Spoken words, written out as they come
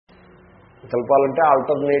వికల్పాలంటే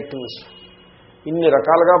alternatives. ఇన్ని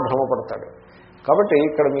రకాలుగా భ్రమపడతాడు. కాబట్టి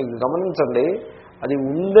ఇక్కడ మీకు గమనించండి, అది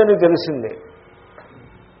ఉందని తెలిసిందే.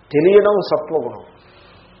 తెలియడం సత్వగుణం.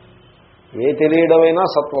 ఏ తెలియడమైనా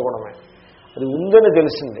సత్వగుణమే. అది ఉందని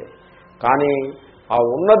తెలిసిందే, కానీ ఆ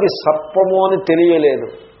ఉన్నది సర్పము అని తెలియలేదు,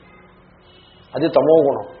 అది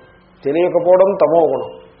తమోగుణం. తెలియకపోవడం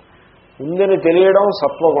తమోగుణం. ఉందని తెలియడం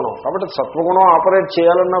సత్వగుణం. కాబట్టి సత్వగుణం ఆపరేట్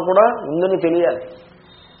చేయాలన్నా కూడా ఉందని తెలియాలి.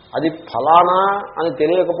 అది ఫలానా అని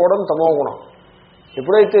తెలియకపోవడం తమోగుణం.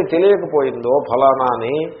 ఎప్పుడైతే తెలియకపోయిందో ఫలానా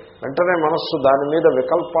అని, వెంటనే మనస్సు దాని మీద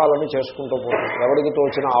వికల్పాలని చేసుకుంటూ పోతాడు. ఎవరికి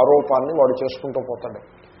తోచిన ఆరోపాన్ని వాడు చేసుకుంటూ పోతాడు.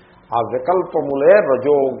 ఆ వికల్పములే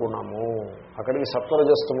రజోగుణము. అక్కడికి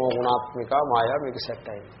సత్వరజస్తమో గుణాత్మిక మాయ మీకు సెట్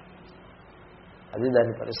అయింది. అది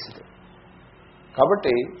దాని పరిస్థితి.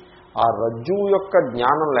 కాబట్టి ఆ రజ్జువు యొక్క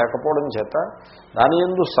జ్ఞానం లేకపోవడం చేత దాని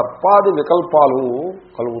యందు సర్పాది వికల్పాలు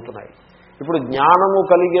కలుగుతున్నాయి. ఇప్పుడు జ్ఞానము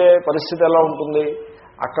కలిగే పరిస్థితి ఎలా ఉంటుంది?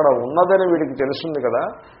 అక్కడ ఉన్నదని వీడికి తెలుస్తుంది కదా,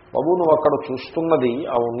 బాబు నువ్వు అక్కడ చూస్తున్నది,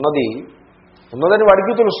 ఆ ఉన్నదని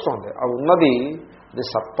వాడికి తెలుస్తోంది. ఆ ఉన్నది అది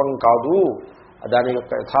సర్పం కాదు, దాని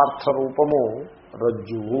యొక్క యథార్థ రూపము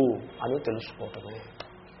రజ్జువు అని తెలుసుకోవటమే.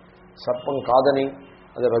 సర్పం కాదని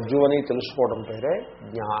అది రజ్జువు అని తెలుసుకోవడం పేరే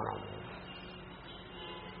జ్ఞానం.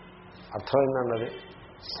 అర్థమైందన్నది.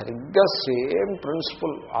 సరిగ్గా సేమ్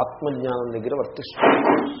ప్రిన్సిపల్ ఆత్మజ్ఞానం దగ్గర వర్తిస్తుంది.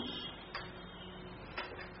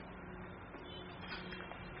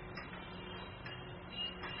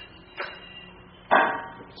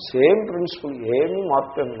 సేమ్ ప్రిన్సిపల్, ఏమీ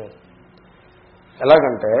మార్పు ఏం లేదు.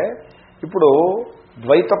 ఎలాగంటే ఇప్పుడు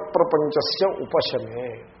ద్వైత ప్రపంచస్య ఉపశమే.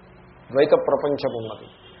 ద్వైత ప్రపంచం ఉన్నది,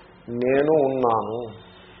 నేను ఉన్నాను.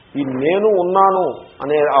 ఈ నేను ఉన్నాను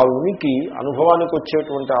అనే ఆ ఉనికి అనుభవానికి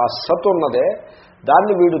వచ్చేటువంటి ఆ సత్ ఉన్నదే,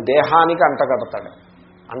 దాన్ని వీడు దేహానికి అంటగడతాడు.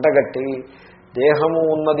 అంటగట్టి దేహము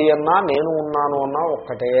ఉన్నది అన్నా నేను ఉన్నాను అన్నా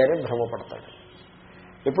ఒక్కటే అని భ్రమపడతాడు.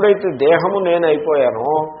 ఎప్పుడైతే దేహము నేను అయిపోయానో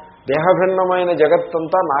దేహభిన్నమైన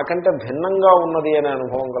జగత్తంతా నాకంటే భిన్నంగా ఉన్నది అనే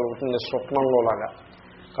అనుభవం కలుగుతుంది, స్వప్నంలో లాగా.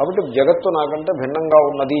 కాబట్టి జగత్తు నాకంటే భిన్నంగా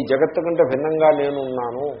ఉన్నది, జగత్తు కంటే భిన్నంగా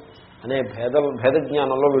నేనున్నాను అనే భేద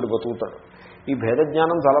జ్ఞానంలో వీడు బతుకుతాడు. ఈ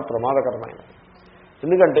భేదజ్ఞానం చాలా ప్రమాదకరమైనది.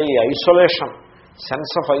 ఎందుకంటే ఈ ఐసోలేషన్,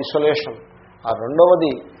 సెన్స్ ఆఫ్ ఐసోలేషన్, ఆ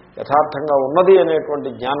రెండవది యథార్థంగా ఉన్నది అనేటువంటి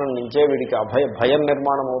జ్ఞానం నుంచే వీడికి భయం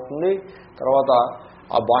నిర్మాణం అవుతుంది. తర్వాత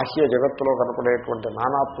ఆ బాహ్య జగత్తులో కనపడేటువంటి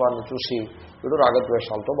నానాత్వాన్ని చూసి వీడు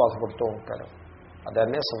రాగద్వేషాలతో బాధపడుతూ ఉంటాడు.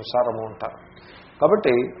 అదన్నే సంసారము అంటారు.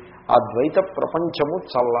 కాబట్టి ఆ ద్వైత ప్రపంచము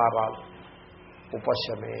చల్లారాలి.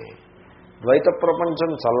 ఉపశమే. ద్వైత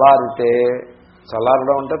ప్రపంచం చల్లారితే,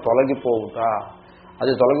 చల్లారడం అంటే తొలగిపోవుట,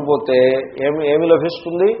 అది తొలగిపోతే ఏమి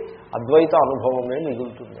లభిస్తుంది? అద్వైత అనుభవమే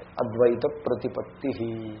మిగులుతుంది. అద్వైత ప్రతిపత్తి.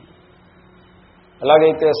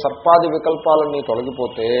 ఎలాగైతే సర్పాది వికల్పాలన్నీ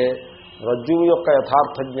తొలగిపోతే రజ్జువు యొక్క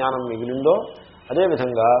యథార్థ జ్ఞానం మిగిలిందో,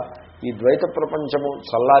 అదేవిధంగా ఈ ద్వైత ప్రపంచము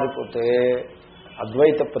చల్లారిపోతే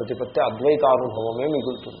అద్వైత ప్రతిపత్తి, అద్వైతానుభవమే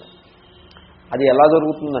మిగులుతుంది. అది ఎలా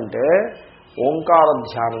జరుగుతుందంటే ఓంకార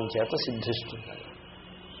ధ్యానం చేత సిద్ధిస్తుంది.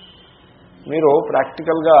 మీరు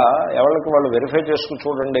ప్రాక్టికల్గా ఎవరికి వాళ్ళు వెరిఫై చేసుకుని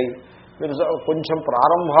చూడండి. మీరు కొంచెం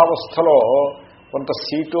ప్రారంభావస్థలో కొంత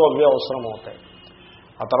సీటు అవి అవసరం అవుతాయి.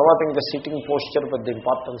 ఆ తర్వాత ఇంకా సిట్టింగ్ పోస్చర్ పెద్ద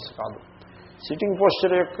ఇంపార్టెన్స్ కాదు. సిట్టింగ్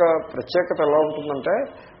పోస్చర్ యొక్క ప్రత్యేకత ఎలా ఉంటుందంటే,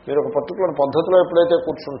 మీరు ఒక పర్టికులర్ పద్ధతిలో ఎప్పుడైతే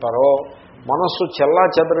కూర్చుంటారో మనస్సు చెల్లా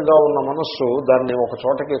చెదరుగా ఉన్న మనస్సు దాన్ని ఒక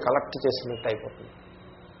చోటకి కలెక్ట్ చేసినట్టు అయిపోతుంది.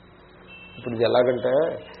 ఇప్పుడు ఇది ఎలాగంటే,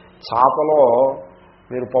 చాపలో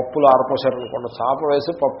మీరు పప్పులు ఆరపోసారనుకోండి, చాప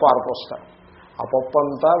వేసి పప్పు ఆరపోస్తారు. ఆ పప్పు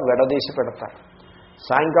అంతా విడదీసి పెడతారు.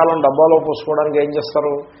 సాయంకాలం డబ్బాలో పోసుకోవడానికి ఏం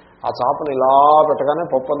చేస్తారు? ఆ చాపను ఇలా పెట్టగానే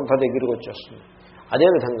పప్పు అంతా దగ్గరికి వచ్చేస్తుంది.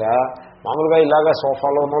 అదేవిధంగా మామూలుగా ఇలాగా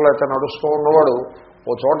సోఫాలోనో లేకపోతే నడుస్తూ ఉన్నవాడు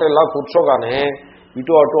ఓ చోట ఇలా కూర్చోగానే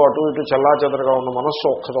ఇటు అటు అటు ఇటు చల్లా చెదరగా ఉన్న మనస్సు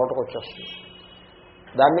ఒక్క చోటకు వచ్చేస్తుంది.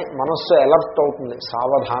 దాన్ని మనస్సు అలర్ట్ అవుతుంది,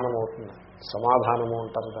 సావధానం అవుతుంది. సమాధానము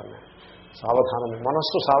అంటారు దాన్ని. సావధానము.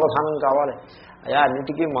 మనస్సు సావధానం కావాలి. అయ్యా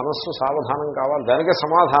అన్నిటికీ మనస్సు సావధానం కావాలి, దానికే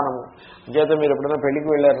సమాధానము. అంచేత మీరు ఎప్పుడైనా పెళ్లికి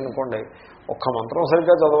వెళ్ళారనుకోండి, ఒక్క మంత్రం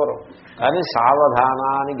సరిగ్గా చదవరు, కానీ సావధాన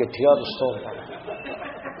అని గట్టిగా అరుస్తూ ఉంటారు.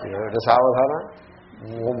 ఏమిటి సావధాన?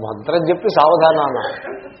 మంత్రం చెప్పి సావధానాన,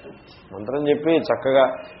 మంత్రం చెప్పి చక్కగా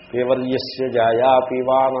పీవర్యస్య జాయా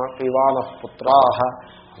పీవాన పుత్రాః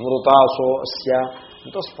అమృతాసో అస్య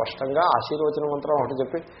ఎంతో స్పష్టంగా ఆశీర్వచన మంత్రం ఒకటి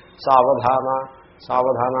చెప్పి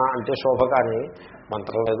సావధాన అంటే శోభ, కానీ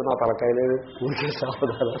మంత్రం లేదు, నా తలకాయ లేదు, ఊరికే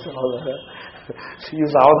సావధాన. ఈ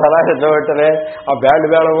సావధాన ఎన్నో వెంటనే ఆ బ్యాండ్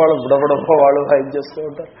వేళ వాళ్ళు బుడబుడబో వాళ్ళు ఫైన్ చేస్తూ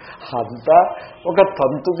ఉంటారు. అంతా ఒక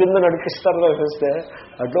తంతు కింద నడిపిస్తారు తప్పిస్తే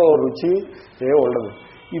అట్లా రుచి ఏ ఉండదు.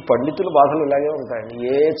 ఈ పండితుల బాధలు ఇలాగే ఉంటాయండి.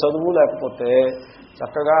 ఏ చదువు లేకపోతే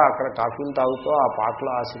చక్కగా అక్కడ కాఫీలు తాగుతూ ఆ పాటలు,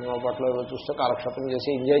 ఆ సినిమా పాటలు ఏదో చూస్తే కాలక్షేపం చేసి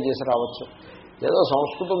ఎంజాయ్ చేసి రావచ్చు. ఏదో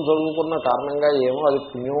సంస్కృతం చదువుకున్న కారణంగా ఏమో అది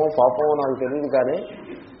పుణ్యమో పాపమో నాకు తెలియదు, కానీ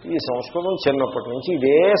ఈ సంస్కృతం చిన్నప్పటి నుంచి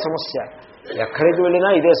ఇదే సమస్య. ఎక్కడికి వెళ్ళినా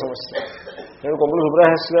ఇదే సమస్య. నేను కొమ్మల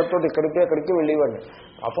సుబ్రహ్మణ్య గారితో ఇక్కడికి ఎక్కడికి వెళ్ళేవాడిని.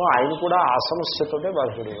 పాపం ఆయన కూడా ఆ సమస్యతోటే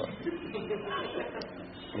బాధపడేవాడు.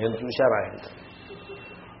 నేను చూశాను ఆయన.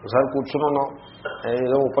 ఒకసారి కూర్చున్నాం,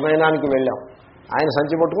 ఏదో ఉపనయనానికి వెళ్ళాం. ఆయన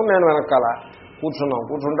సంచి పట్టుకుని నేను వెనకాల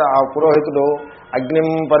కూర్చుంటే ఆ పురోహితుడు అగ్నిం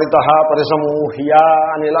పరితః పరిసమూహ్య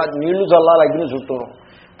అని ఇలా నీళ్లు చల్లాలి అగ్ని చుట్టూ,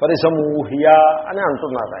 పరిసమూహ్య అని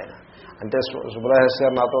అంటున్నారు ఆయన. అంటే సుబ్రహ్మణ్య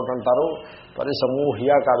గారు నాతో అంటారు,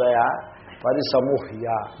 పరిసమూహ్య కాదయా, పరిసమూహ్య,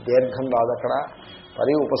 దీర్ఘం రాదు అక్కడ,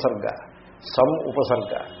 పరి ఉపసర్గ, సం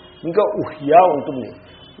ఉపసర్గ, ఇంకా ఉహ్య ఉంటుంది.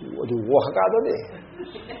 అది ఊహ కాదది,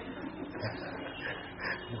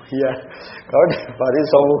 ఉహ్య. కాబట్టి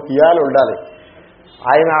పరిసమూహ్య అని ఉండాలి.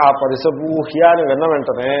 ఆయన ఆ పరిసమూహ్య అని విన్న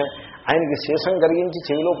వెంటనే ఆయనకి శేషం కలిగించి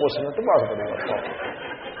చెవిలో పోసినట్టు బాధపడేవారు.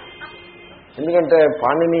 ఎందుకంటే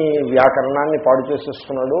పాణిని వ్యాకరణాన్ని పాడు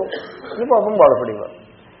చేసేస్తున్నాడు అని పాపం బాధపడేవారు.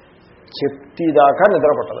 చెప్పేదాకా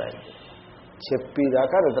నిద్రపట్టదు ఆయన,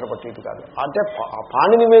 చెప్పేదాకా నిద్రపట్టేది కాదు. అంటే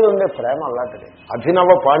పాణిని మీద ఉండే ప్రేమ అలాంటిది.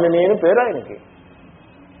 అభినవ పాణిని అని పేరు ఆయనకి.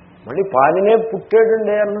 మళ్ళీ పాణినే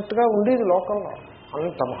పుట్టాడండి అన్నట్టుగా ఉండేది లోకంలో.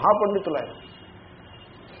 అంత మహాపండితులు ఆయన.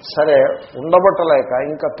 సరే, ఉండబట్టలేక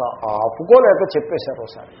ఇంకా ఆపుకోలేక చెప్పేశారు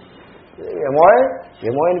ఒకసారి.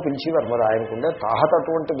 ఏమో అని పిలిచేవారు. మరి ఆయనకుండే తాహత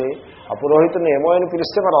అటువంటిది. ఆ పురోహితుని ఏమో అని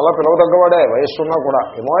పిలిస్తే మరి అలా పిలవదగ్గవాడే, వయస్సున్నా కూడా.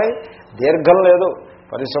 దీర్ఘం లేదు,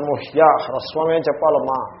 పరిసమూహ్య, హ్రస్వమే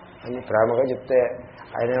చెప్పాలమ్మా అని ప్రేమగా చెప్తే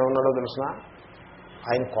ఆయన ఏమన్నాడో తెలిసిన,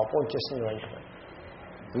 ఆయన కోపం వచ్చేసింది వెంటనే.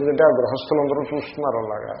 ఎందుకంటే ఆ గృహస్థులందరూ చూస్తున్నారు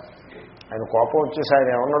అలాగా. ఆయన కోపం వచ్చేసి ఆయన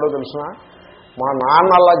ఏమన్నాడో తెలిసిన, మా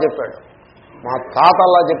నాన్న అలా చెప్పాడు, మా తాత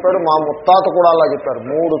అలా చెప్పాడు, మా ముత్తాత కూడా అలా చెప్పారు,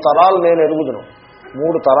 3 తరాలు నేను ఎరుగుదును,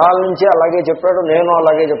 3 తరాల నుంచి అలాగే చెప్పాడు, నేను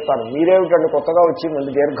అలాగే చెప్తాను, మీరేమిటండి కొత్తగా వచ్చి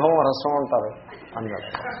మళ్ళీ దీర్ఘం హ్రస్వం అంటారు అన్నాడు.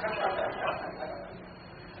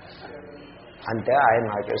 అంటే ఆయన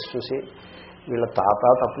నాకేసి చూసి, వీళ్ళ తాత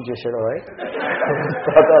తప్పు చేశాడు,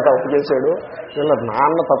 తాత తప్పు చేశాడు, వీళ్ళ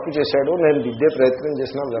నాన్న తప్పు చేశాడు, నేను దిద్దే ప్రయత్నం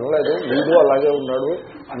చేసినా వినలేదు, వీడు అలాగే ఉన్నాడు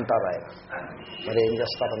అంటారు ఆయన. మరి ఏం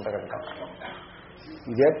చేస్తారంట కనుక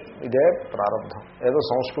ఇదే ప్రారంభం. ఏదో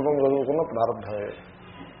సంస్కృతం చదువుకున్న ప్రారంభమే,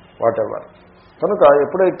 వాటెవర్. కనుక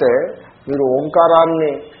ఎప్పుడైతే మీరు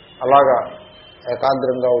ఓంకారాన్ని అలాగా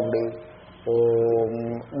ఏకాగ్రంగా ఉండి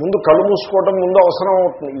ముందు కళ్ళు మూసుకోవటం ముందు అవసరం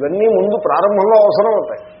అవుతుంది. ఇవన్నీ ముందు ప్రారంభంలో అవసరం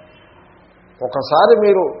అవుతాయి. ఒకసారి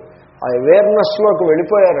మీరు ఆ అవేర్నెస్లోకి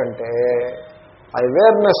వెళ్ళిపోయారంటే ఆ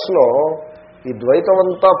అవేర్నెస్లో ఈ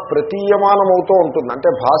ద్వైతమంతా ప్రతీయమానమవుతూ ఉంటుంది, అంటే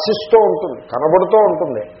భాషిస్తూ ఉంటుంది, కనబడుతూ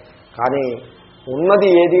ఉంటుంది, కానీ ఉన్నది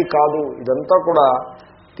ఏది కాదు. ఇదంతా కూడా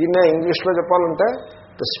దీన్నే ఇంగ్లీష్లో చెప్పాలంటే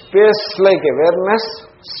స్పేస్ లైక్ అవేర్నెస్,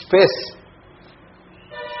 స్పేస్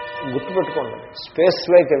గుర్తుపెట్టుకోండి, స్పేస్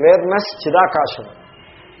లైక్ అవేర్నెస్, చిదాకాశం.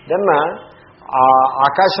 దెన్ ఆ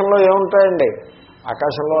ఆకాశంలో ఏముంటాయండి,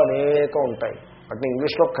 ఆకాశంలో అనేకం ఉంటాయి. వాటిని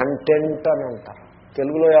ఇంగ్లీష్లో కంటెంట్ అని అంటారు.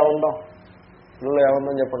 తెలుగులో ఏముందాం, తెలుగులో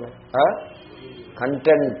ఏముందని చెప్పండి.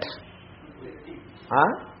 కంటెంట్,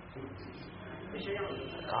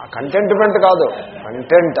 కంటెంట్మెంట్ కాదు,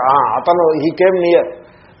 కంటెంట్. అతను హీ కేమ్ నియర్,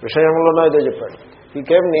 విషయంలోనో ఏదో చెప్పాడు, he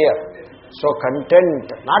came near. So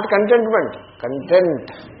content, not contentment,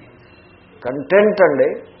 content, content అండి.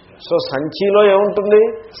 సో సంచిలో ఏముంటుంది,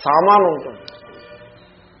 సామాను ఉంటుంది,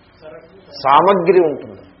 సామగ్రి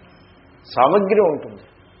ఉంటుంది, సామగ్రి ఉంటుంది.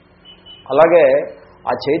 అలాగే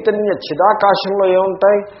ఆ చైతన్య చిదాకాశంలో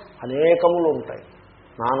ఏముంటాయి, అనేకములు ఉంటాయి,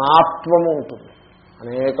 నానాత్వము ఉంటుంది,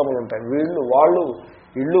 అనేకములు ఉంటాయి. వీళ్ళు వాళ్ళు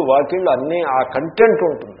ఇళ్ళు వాకిళ్ళు అన్నీ ఆ కంటెంట్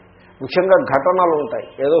ఉంటుంది. ముఖ్యంగా ఘటనలు ఉంటాయి,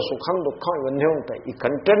 ఏదో సుఖం దుఃఖం ఇవన్నీ ఉంటాయి. ఈ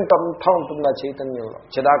కంటెంట్ అంతా ఉంటుంది ఆ చైతన్యంలో,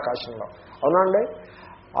 చిదాకాశంలో. అవునండి,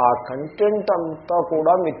 ఆ కంటెంట్ అంతా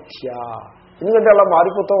కూడా మిథ్యా. ఎందుకంటే అలా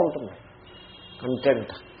మారిపోతూ ఉంటుంది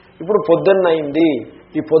కంటెంట్. ఇప్పుడు పొద్దున్న అయింది,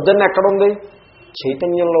 ఈ పొద్దున్న ఎక్కడుంది,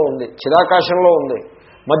 చైతన్యంలో ఉంది, చిదాకాశంలో ఉంది.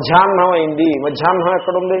 మధ్యాహ్నం అయింది, మధ్యాహ్నం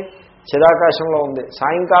ఎక్కడుంది, చిదాకాశంలో ఉంది.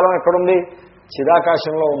 సాయంకాలం ఎక్కడుంది,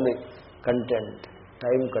 చిదాకాశంలో ఉంది. Content,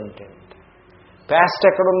 time content. పాస్ట్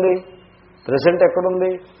ఎక్కడుంది, ప్రజెంట్ ఎక్కడుంది,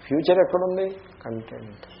 ఫ్యూచర్ ఎక్కడుంది,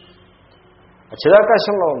 కంటెంట్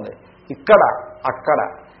చిదాకాశంలో ఉంది. ఇక్కడ అక్కడ,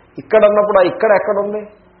 ఇక్కడ అన్నప్పుడు ఆ ఇక్కడ ఎక్కడుంది,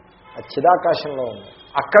 ఆ చిదాకాశంలో ఉంది.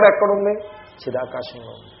 అక్కడ ఎక్కడుంది,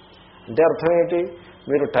 చిదాకాశంలో ఉంది. అంటే అర్థం ఏంటి,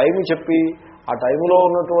 మీరు టైం చెప్పి ఆ టైంలో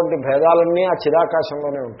ఉన్నటువంటి భేదాలన్నీ ఆ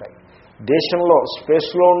చిదాకాశంలోనే ఉంటాయి. దేశంలో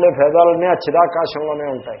స్పేస్లో ఉండే భేదాలన్నీ ఆ చిదాకాశంలోనే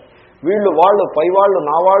ఉంటాయి. వీళ్ళు వాళ్ళు పైవాళ్ళు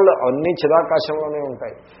నా వాళ్ళు అన్నీ చిదాకాశంలోనే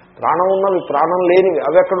ఉంటాయి. ప్రాణం ఉన్నవి ప్రాణం లేనివి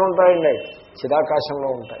అవి ఎక్కడ ఉంటాయండి, చిదాకాశంలో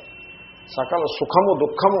ఉంటాయి. సకల సుఖము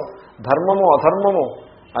దుఃఖము ధర్మము అధర్మము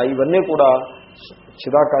ఇవన్నీ కూడా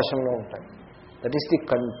చిదాకాశంలో ఉంటాయి. That is the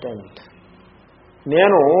content.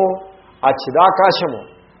 నేను ఆ చిదాకాశము,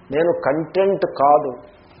 నేను కంటెంట్ కాదు,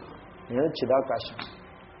 నేను చిదాకాశం,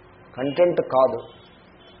 కంటెంట్ కాదు.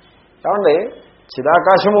 ఏమండి,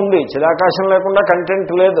 చిదాకాశం ఉంది, చిదాకాశం లేకుండా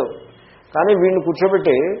కంటెంట్ లేదు. కానీ వీడిని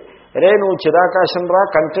కూర్చోబెట్టి అరే నువ్వు చిదాకాశం రా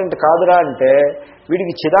కంటెంట్ కాదురా అంటే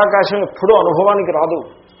వీడికి చిదాకాశం ఎప్పుడూ అనుభవానికి రాదు,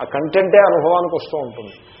 ఆ కంటెంటే అనుభవానికి వస్తూ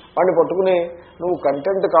ఉంటుంది. వాడిని పట్టుకుని నువ్వు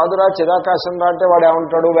కంటెంట్ కాదురా చిదాకాశం రా అంటే వాడు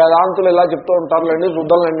ఏమంటాడు, వేదాంతులు ఇలా చెప్తూ ఉంటారులేండి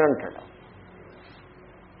చూద్దాంలేండి అంటాడు.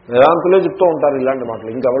 వేదాంతులే చెప్తూ ఉంటారు ఇలాంటి మాటలు,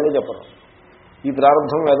 ఇంకెవరో చెప్పరు. ఈ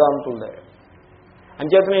ప్రారంభం వేదాంతులదే.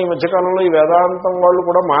 అంచేతనే ఈ మధ్యకాలంలో ఈ వేదాంతం వాళ్ళు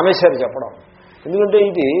కూడా మానేశారు చెప్పడం. ఎందుకంటే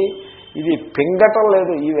ఇది పెంగటం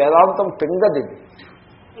లేదు, ఈ వేదాంతం పెంగది.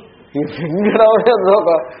 ఈ పెంగడం అనేది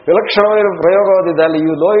ఒక విలక్షణమైన ప్రయోగం. అది దాన్ని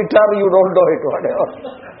you know it or you don't know it వాడేవారు.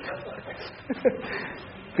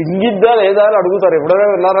 పింగిద్దా లేదా అని అడుగుతారు, ఎప్పుడైనా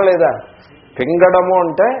విన్నారా లేదా? పింగడము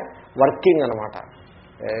అంటే వర్కింగ్ అనమాట.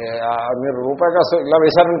 మీరు రూపాయి కాసు ఇలా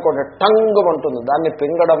వేశారనుకోండి టంగ్ అంటుంది, దాన్ని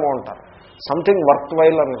పింగడము అంటారు. సంథింగ్ వర్త్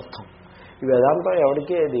వైల్ అని అర్థం. ఈ వేదాంతం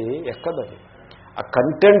ఎవరికి అది ఎక్కదది. ఆ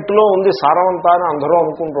కంటెంట్లో ఉంది సారవంతా అని అందరూ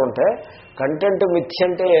అనుకుంటూ ఉంటే కంటెంట్ మిథ్య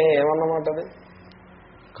అంటే ఏమన్నమాట అది.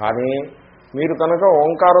 కానీ మీరు కనుక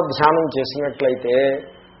ఓంకార ధ్యానం చేసినట్లయితే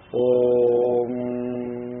ఓం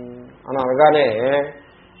అని అనగానే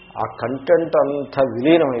ఆ కంటెంట్ అంతా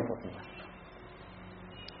విలీనమైపోతుంది.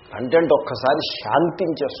 కంటెంట్ ఒక్కసారి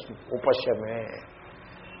శాంతించేస్తుంది. ఉపశమే.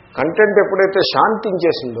 కంటెంట్ ఎప్పుడైతే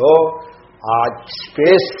శాంతించేసిందో ఆ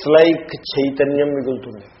స్పేస్ లైక్ చైతన్యం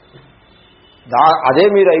మిగులుతుంది. అదే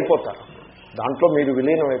మీరు అయిపోతారు, దాంట్లో మీరు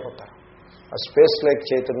విలీనం అయిపోతారు. ఆ స్పేస్ లైక్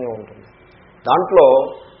చైతన్యం ఉంటుంది. దాంట్లో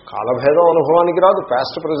కాలభేదం అనుభవానికి రాదు,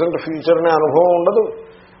 పాస్ట్ ప్రజెంట్ ఫ్యూచర్ అనే అనుభవం ఉండదు.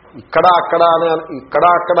 ఇక్కడ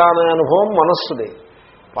అక్కడ అనే అనుభవం మనస్సుది.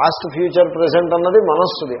 పాస్ట్ ఫ్యూచర్ ప్రజెంట్ అన్నది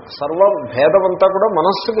మనస్సుది. సర్వం భేదమంతా కూడా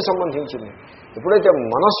మనస్సుకి సంబంధించింది. ఎప్పుడైతే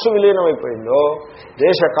మనస్సు విలీనమైపోయిందో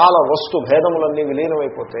దేశకాల వస్తు భేదములన్నీ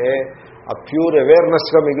విలీనమైపోతే ఆ ప్యూర్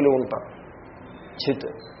అవేర్నెస్గా మిగిలి ఉంటారు. చిత్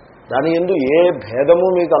దాని యందు ఏ భేదము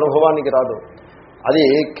మీకు అనుభవానికి రాదు. అది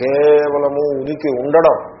కేవలము ఉనికి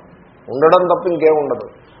ఉండడం తప్ప ఇంకేం ఉండదు.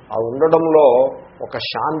 ఆ ఉండడంలో ఒక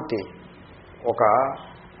శాంతి, ఒక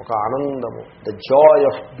ఆనందము, ద జాయ్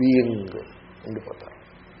ఆఫ్ బీయింగ్ ఉండిపోతారు.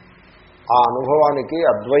 ఆ అనుభవానికి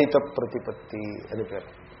అద్వైత ప్రతిపత్తి అని పేరు.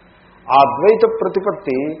 ఆ అద్వైత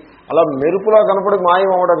ప్రతిపత్తి అలా మెరుపులా కనపడి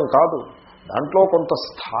మాయం అవడం కాదు, దాంట్లో కొంత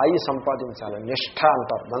స్థాయి సంపాదించాలి. నిష్ఠ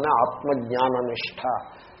అంటారు దాన్ని, ఆత్మజ్ఞాన నిష్ఠ.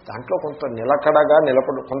 దాంట్లో కొంత నిలకడగా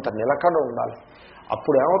కొంత నిలకడ ఉండాలి.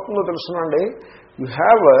 అప్పుడు ఏమవుతుందో తెలుసునండి, you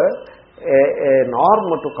have a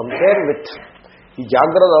norm to compare with. ఈ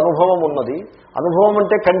జాగ్రత్త అనుభవం ఉన్నది. అనుభవం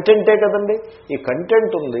అంటే కంటెంటే కదండి. ఈ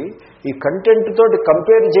కంటెంట్ ఉంది, ఈ కంటెంట్ తోటి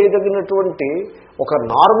కంపేర్ చేయదగినటువంటి ఒక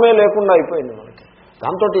నార్మే లేకుండా అయిపోయింది మనకి.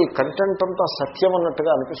 దాంతో ఈ కంటెంట్ అంతా సత్యం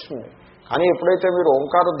అన్నట్టుగా అనిపిస్తుంది. కానీ ఎప్పుడైతే మీరు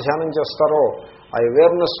ఓంకార ధ్యానం చేస్తారో, ఆ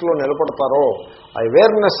అవేర్నెస్లో నిలబడతారో, ఆ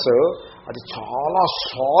అవేర్నెస్ అది చాలా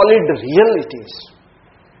solid రియలిటీస్,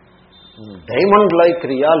 diamond like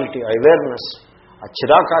reality. Awareness ఆ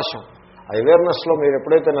చిరాకాశం. అవేర్నెస్లో మీరు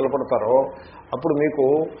ఎప్పుడైతే నిలబడతారో అప్పుడు మీకు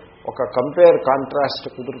ఒక కంపేర్ కాంట్రాస్ట్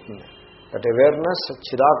కుదురుతుంది. That awareness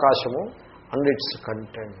చిదాకాశము and it's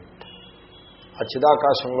content. ఆ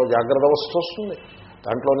చిదాకాశంలో జాగ్రత్త అవస్థ వస్తుంది,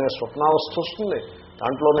 దాంట్లోనే స్వప్నావస్థ వస్తుంది,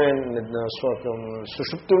 దాంట్లోనే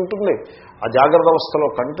సుషుప్తి ఉంటుంది. ఆ జాగ్రత్త అవస్థలో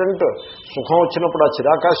కంటెంట్ సుఖం వచ్చినప్పుడు ఆ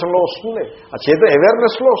చిదాకాశంలో వస్తుంది, ఆ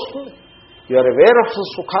అవేర్నెస్లో వస్తుంది. యు ఆర్ అవేర్ ఆఫ్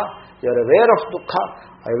సుఖ, యు ఆర్ అవేర్ ఆఫ్ దుఃఖ.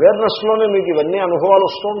 అవేర్నెస్లోనే మీకు ఇవన్నీ అనుభవాలు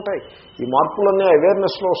వస్తూ ఉంటాయి. ఈ మార్పులన్నీ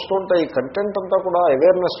అవేర్నెస్లో వస్తూ ఉంటాయి. ఈ కంటెంట్ అంతా కూడా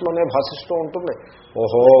అవేర్నెస్లోనే భాషిస్తూ ఉంటుంది.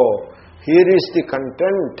 ఓహో, here is the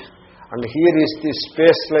content and here is the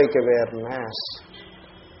space like awareness.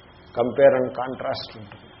 Compare and contrast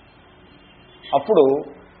ఉంటుంది.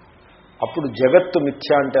 అప్పుడు జగత్తు మిథ్య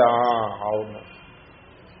అంటే అవును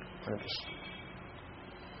అనిపిస్తుంది.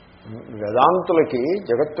 వేదాంతులకి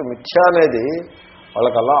జగత్తు మిథ్య అనేది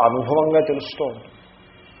వాళ్ళకి అలా అనుభవంగా తెలుస్తూ ఉంటుంది.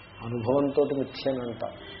 అనుభవంతో మిథ్య అని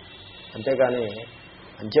అంటారు. అంతేగాని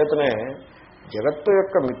అంచేతనే జగత్తు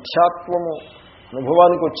యొక్క మిథ్యాత్వము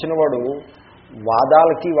అనుభవానికి వచ్చినవాడు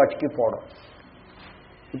వాదాలకి వాటికి పోవడం.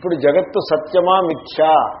 ఇప్పుడు జగత్తు సత్యమా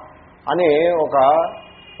మిథ్యా అని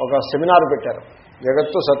ఒక సెమినార్ పెట్టారు.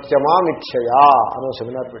 జగత్తు సత్యమా మిథ్యయా అని ఒక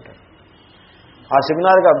సెమినార్ పెట్టారు. ఆ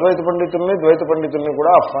సెమినార్కి అద్వైత పండితుల్ని ద్వైత పండితుల్ని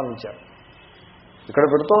కూడా ఆహ్వానించారు. ఇక్కడ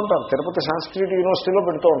పెడుతూ ఉంటారు, తిరుపతి సంస్కృతి యూనివర్సిటీలో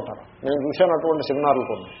పెడుతూ ఉంటారు. నేను చూశాను అటువంటి సెమినార్లు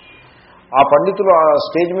కొన్ని. ఆ పండితులు ఆ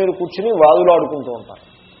స్టేజ్ మీద కూర్చుని వాదులు ఆడుకుంటూ ఉంటారు.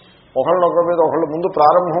 ఒకళ్ళొకరి మీద ఒకళ్ళు ముందు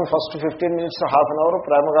ప్రారంభం first 15 minutes half an hour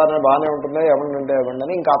ప్రేమగానే బాగానే ఉంటుంది, ఏమంటే ఏమండి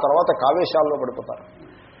అని. ఇంకా ఆ తర్వాత కావేశాల్లో పడిపోతారు.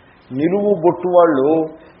 నిలువు బొట్టు వాళ్ళు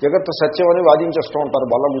జగత్తు సత్యం అని వాదించేస్తూ ఉంటారు,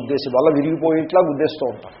 బల్ల గుద్దేసి, బల్ల విరిగిపోయిట్లా గుద్దేస్తూ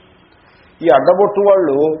ఉంటారు. ఈ అడ్డబొట్టు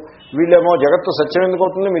వాళ్ళు వీళ్ళేమో జగత్తు సత్యం ఎందుకు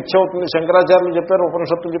అవుతుంది, మిథ్య అవుతుంది, శంకరాచార్యులు చెప్పారు,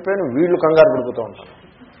 ఉపనిషత్తులు చెప్పారు, వీళ్ళు కంగారు పడిపోతూ ఉంటారు.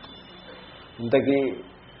 ఇంతకీ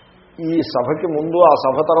ఈ సభకి ముందు ఆ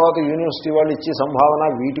సభ తర్వాత యూనివర్సిటీ వాళ్ళు ఇచ్చే సంభావన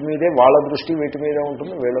వీటి మీదే, వాళ్ళ దృష్టి వీటి మీదే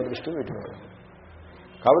ఉంటుంది, వీళ్ళ దృష్టి వీటి మీద.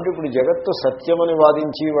 కాబట్టి ఇప్పుడు జగత్తు సత్యమని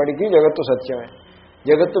వాదించి వాడికి జగత్తు సత్యమే,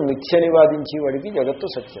 జగత్తు మిథ్యని వాదించి వాడికి జగత్తు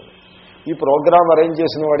సత్యమే. ఈ ప్రోగ్రాం అరేంజ్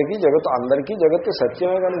చేసిన వాడికి జగత్తు, అందరికీ జగత్తు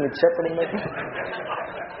సత్యమే కానీ మిథ్య ఎక్కడుంది?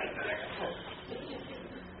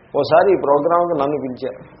 ఓసారి ఈ ప్రోగ్రాంకి నన్ను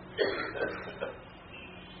పిలిచారు.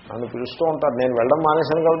 నన్ను పిలుస్తూ ఉంటారు, నేను వెళ్ళడం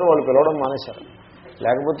మానేశాను కాబట్టి వాళ్ళు పిలవడం మానేశారు.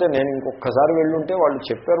 లేకపోతే నేను ఇంకొకసారి వెళ్ళుంటే వాళ్ళు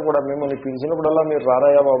చెప్పారు కూడా, మిమ్మల్ని పిలిచినప్పుడల్లా మీరు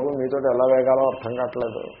రారాయా బాబు, మీతో ఎలా వేగాలో అర్థం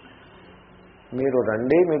కావట్లేదు, మీరు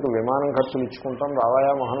రండి, మీకు విమానం ఖర్చులు ఇచ్చుకుంటాం,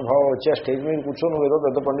 రావాయా మహానుభావం, వచ్చి ఆ స్టేజ్ మీద కూర్చో, నువ్వు ఏదో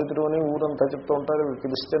పెద్ద పండితుడు అని ఊరంతా చెప్తూ ఉంటారు,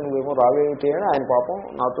 పిలిస్తే నువ్వేమో రావేమిటి అని ఆయన పాపం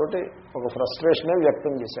నాతోటి ఒక ఫ్రస్ట్రేషనే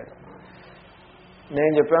వ్యక్తం చేశాడు.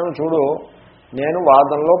 నేను చెప్పాను, చూడు నేను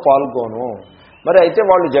వాదనలో పాల్గొను, మరి అయితే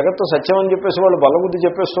వాళ్ళు జగత్తు సత్యం అని చెప్పేసి వాళ్ళు బలబుద్ధి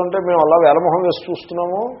చెప్పేస్తుంటే మేము అలా వేలమొహం వేసి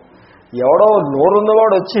చూస్తున్నాము, ఎవడో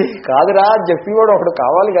నోరున్నవాడు వచ్చి కాదురా అని చెప్పేవాడు ఒకడు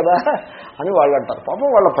కావాలి కదా అని వాళ్ళు అంటారు. పాపం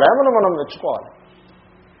వాళ్ళ ప్రేమను మనం మెచ్చుకోవాలి.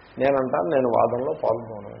 నేనంటాను, నేను వాదనలో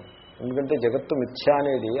పాల్గొను, ఎందుకంటే జగత్తు మిథ్య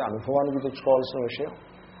అనేది అనుభవానికి తెచ్చుకోవాల్సిన విషయం,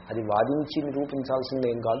 అది వాదించి నిరూపించాల్సింది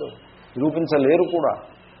ఏం కాదు, నిరూపించలేరు కూడా.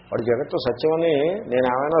 వాడు జగత్తు సత్యమని నేను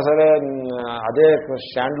ఏమైనా సరే అదే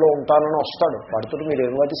స్టాండ్లో ఉంటానని వస్తాడు, వాడితో మీరు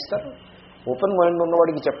ఏం వాదిస్తారు? ఓపెన్ మైండ్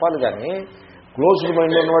ఉన్నవాడికి చెప్పాలి కానీ క్లోజ్డ్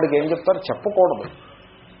మైండ్ ఉన్నవాడికి ఏం చెప్తారు? చెప్పకూడదు.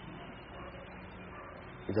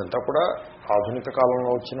 ఇదంతా కూడా ఆధునిక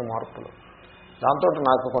కాలంలో వచ్చిన మార్పులు. దాంతో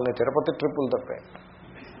నాకు కొన్ని తిరుపతి ట్రిప్పులు తప్పాయి.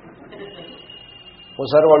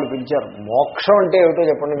 ఒకసారి వాళ్ళు పిలిచారు, మోక్షం అంటే ఏమిటో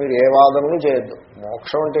చెప్పండి, మీరు ఏ వాదనలు చేయొద్దు,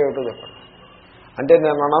 మోక్షం అంటే ఏమిటో చెప్పండి అంటే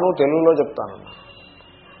నేను అన్నాను, తెలుగులో చెప్తానన్నా.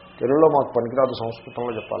 తెలుగులో మాకు పనికిరాదు,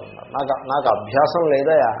 సంస్కృతంలో చెప్పాలన్నారు. నాకు అభ్యాసం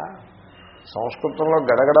లేదయా, సంస్కృతంలో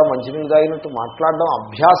గడగడ మంచినీళ్ళు తాగినట్టు మాట్లాడడం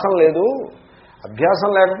అభ్యాసం లేదు. అభ్యాసం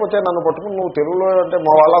లేకపోతే నన్ను పట్టుకుని నువ్వు తెలుగులో అంటే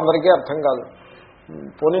మా వాళ్ళందరికీ అర్థం కాదు,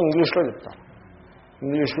 పోనీ ఇంగ్లీష్లో చెప్తాను.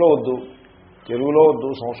 ఇంగ్లీష్లో వద్దు, తెలుగులో వద్దు,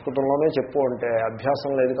 సంస్కృతంలోనే చెప్పు అంటే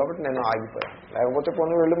అభ్యాసం లేదు కాబట్టి నేను ఆగిపోయాను. లేకపోతే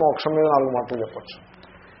పోనీ వెళ్ళి మోక్షం మీద 4 మాటలు చెప్పచ్చు.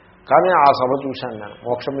 కానీ ఆ సభ చూశాను నేను,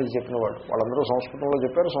 మోక్షం మీద చెప్పిన వాళ్ళందరూ సంస్కృతంలో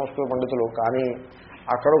చెప్పారు, సంస్కృత పండితులు. కానీ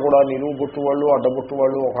అక్కడ కూడా నిలువు బొట్టు వాళ్ళు, అడ్డబొట్టు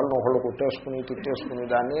వాళ్ళు ఒకళ్ళు కొట్టేసుకుని తిట్టేసుకుని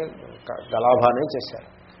దాన్ని గలాభానే చేశారు.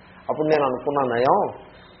 అప్పుడు నేను అనుకున్నా, నయం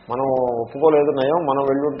మనం ఒప్పుకోలేదు, నయం మనం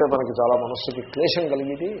వెళ్ళుంటే మనకి చాలా మనస్సుకి క్లేశం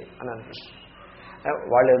కలిగేది అని అనిపిస్తుంది.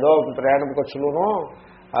 వాళ్ళు ఏదో ప్రయాణ ఖర్చులునో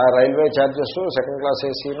రైల్వే ఛార్జెస్, సెకండ్ క్లాస్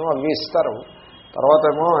ఏసీను అవి ఇస్తారు. తర్వాత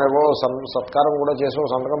ఏవో సత్కారం కూడా చేసి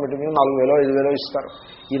సంతకం పెట్టుకుని 4,000 5,000 ఇస్తారు.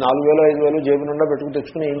 ఈ 4,000 5,000 జేబు నిండా పెట్టుకుని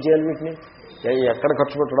తెచ్చుకుని ఏం చేయాలి? వీటిని ఎక్కడ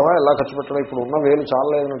ఖర్చు పెట్టడమా, ఎలా ఖర్చు పెట్టడం? ఇప్పుడు ఉన్న వేలు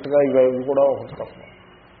చాలలేనట్టుగా ఇవి కూడా ఒకటి తప్ప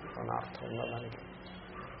అని అర్థం ఉన్నదానికి.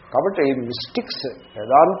 కాబట్టి మిస్టిక్స్,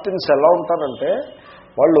 వేదాంతిన్స్ ఎలా ఉంటారంటే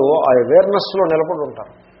వాళ్ళు ఆ అవేర్నెస్లో నిలబడి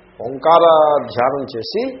ఉంటారు. ఓంకార ధ్యానం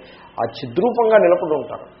చేసి ఆ చిద్రూపంగా నిలబడి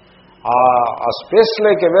ఉంటారు. ఆ స్పేస్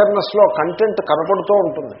లైక్ అవేర్నెస్లో కంటెంట్ కనపడుతూ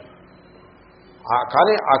ఉంటుంది.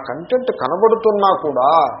 కానీ ఆ కంటెంట్ కనబడుతున్నా కూడా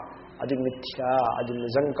అది మిథ్య, అది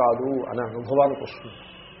నిజం కాదు అనే అనుభవానికి వస్తుంది.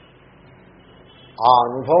 ఆ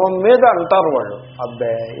అనుభవం మీద అంటారు వాళ్ళు,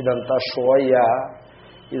 అబ్బే ఇదంతా షో అయ్యా,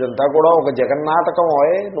 ఇదంతా కూడా ఒక జగన్నాటకం,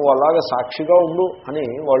 నువ్వు అలాగే సాక్షిగా ఉండు అని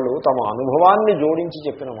వాళ్ళు తమ అనుభవాన్ని జోడించి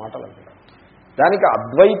చెప్పిన మాటలు అంటారు. దానికి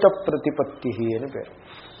అద్వైత ప్రతిపత్తి అని పేరు.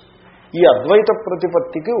 ఈ అద్వైత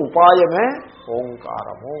ప్రతిపత్తికి ఉపాయమే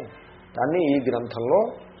ఓంకారము. దాన్ని ఈ గ్రంథంలో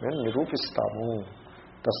మేము నిరూపిస్తాము.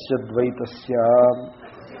 తస్యద్వైతస్య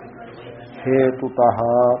హేతుతః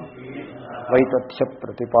వైతథ్య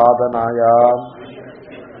ప్రతిపాదనాయ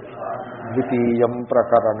ద్వితీయం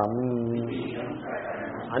ప్రకరణం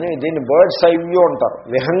అని, దీన్ని బర్డ్స్ ఐ వ్యూ అంటారు,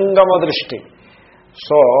 విహంగమ దృష్టి.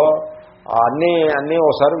 సో అన్నీ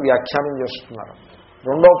ఒకసారి వ్యాఖ్యానం చేస్తున్నారు.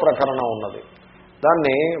 2వ ప్రకరణం ఉన్నది,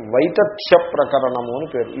 దాన్ని వైతథ్య ప్రకరణము అని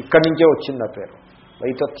పేరు. ఇక్కడి నుంచే వచ్చింది ఆ పేరు,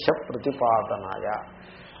 వైతథ్య ప్రతిపాదనాయ.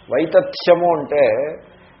 వైతథ్యము అంటే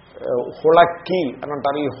హుళక్కి అని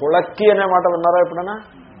అంటారు. ఈ హుళక్కి అనే మాట విన్నారా ఎప్పుడైనా?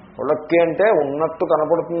 హుళక్కి అంటే ఉన్నట్టు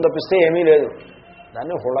కనపడుతుంది తప్పిస్తే ఏమీ లేదు,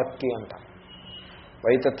 దాన్ని హుళక్కి అంటారు.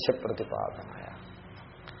 వైతథ్య ప్రతిపాదనాయ.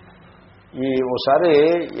 ఓసారి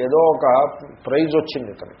ఏదో ఒక ప్రైజ్ వచ్చింది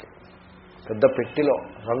ఇతనికి, పెద్ద పెట్టిలో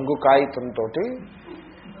రంగు కాగితంతో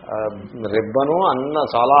రిబ్బను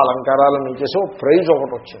చాలా అలంకారాలను ఇచ్చేసి ఒక ప్రైజ్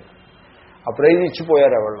ఒకటి వచ్చింది. ఆ ప్రైజ్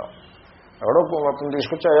ఇచ్చిపోయారు ఎవరో. ఎవడో అతను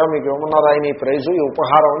తీసుకొచ్చి అయ్యా మీకు ఏమన్నారు ఆయన ఈ ప్రైజు ఈ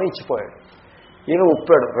ఉపహారం అని ఇచ్చిపోయాడు. ఈయన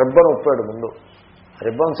ఉప్పాడు, రిబ్బన్ ఉప్పాడు ముందు.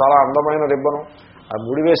 రిబ్బన్ చాలా అందమైన రిబ్బను. ఆ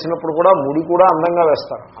ముడి వేసినప్పుడు కూడా ముడి కూడా అందంగా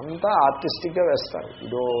వేస్తారు, అంతా ఆర్టిస్టిక్గా వేస్తారు.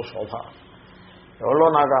 ఇదో శోభ. ఎవరో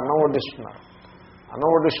నాకు అన్నం వడ్డిస్తున్నారు, అన్నం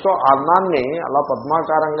వడ్డిస్తూ ఆ అన్నాన్ని అలా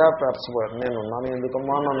పద్మాకారంగా పేర్చబోయారు. నేను ఉన్నాను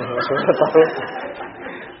ఎందుకమ్మా నన్ను హింసపెడతారు,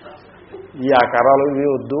 ఈ ఆకారాలు ఇవి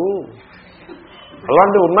వద్దు.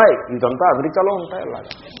 అలాంటివి ఉన్నాయి, ఇదంతా అమెరికాలో ఉంటాయి.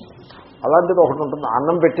 అలాంటిది ఒకటి ఉంటుంది.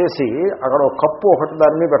 అన్నం పెట్టేసి అక్కడ ఒక కప్పు ఒకటి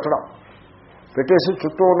దాని మీద పెట్టడం, పెట్టేసి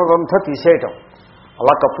చుట్టూ ఉన్నదంతా తీసేయటం.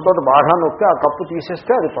 అలా కప్పుతో బాగా నొక్కి ఆ కప్పు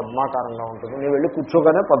తీసేస్తే అది పద్మాకారంగా ఉంటుంది. నేను వెళ్ళి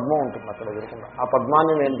కూర్చోగానే పద్మం ఉంటుంది అక్కడ ఎదురుకుండా. ఆ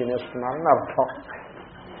పద్మాన్ని నేను తినేస్తున్నానని అర్థం.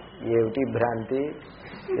 ఏమిటి భ్రాంతి,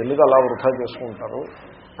 ఎందుకు అలా వృధా చేసుకుంటారు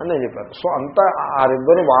అని నేను చెప్పాను. సో అంతా ఆ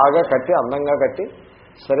రిబ్బను బాగా కట్టి అందంగా కట్టి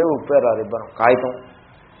సరే ఉప్పారు ఆ రిబ్బను. కాగితం,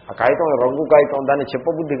 ఆ కాగితం రంగు కాగితం, దాన్ని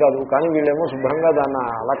చెప్పబుద్ధి కాదు. కానీ వీళ్ళేమో శుభ్రంగా దాన్ని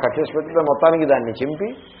అలా కట్టేసి పెట్టి మొత్తానికి దాన్ని చింపి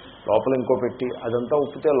లోపల ఇంకో పెట్టి అదంతా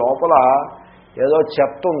ఉప్పితే లోపల ఏదో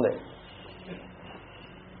చెత్త ఉంది.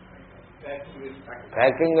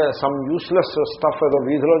 ప్యాకింగ్ సమ్ యూస్లెస్ స్టఫ్, ఏదో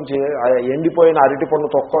వీధిలోంచి ఎండిపోయిన అరటి పండు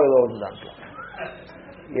తొక్క ఏదో ఉంది దాంట్లో.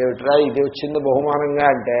 ఏమిట్రా ఇది వచ్చింది బహుమానంగా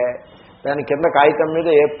అంటే దాని కింద కాగితం మీద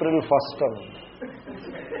April 1 అని.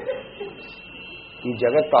 ఈ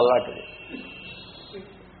జగత్ అలాంటిది,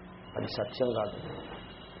 అది సత్యం కాదు.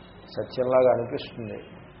 సత్యంలాగా అనిపిస్తుంది.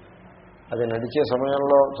 అది నడిచే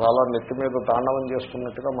సమయంలో చాలా నెత్తి మీద తాండవం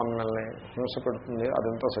చేసుకున్నట్టుగా మనల్ని హింస పెడుతుంది.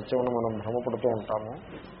 అదంతా సత్యమని మనం భ్రమపడుతూ ఉంటాము.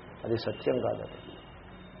 అది సత్యం కాదు. అది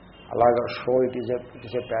అలాగా show, it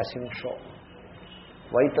is a passing show.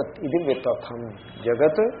 ఇది వితథం,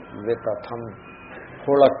 జగత్ వితథం.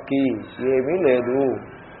 హుళక్కి ఏమీ లేదు,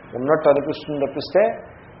 ఉన్నట్టు అనిపిస్తుంది తప్పిస్తే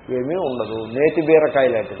ఏమీ ఉండదు. నేతి బీరకాయ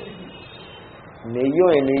లాంటిది.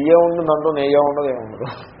 నెయ్యే ఉండదు, దాంట్లో నెయ్యి ఉండదు, ఏముండదు.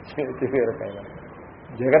 నేతి బీరకాయ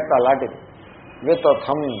జగత్ అలాంటిది.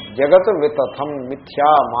 వితథం, జగత్ వితథం,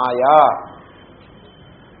 మిథ్యా మాయా.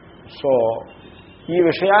 సో ఈ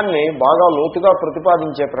విషయాన్ని బాగా లోతుగా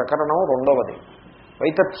ప్రతిపాదించే ప్రకరణం రెండవది,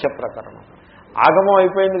 వైతథ్య ప్రకరణం. ఆగమం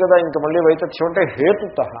అయిపోయింది కదా, ఇంక మళ్ళీ వైతథ్యం అంటే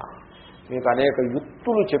హేతుతః మీకు అనేక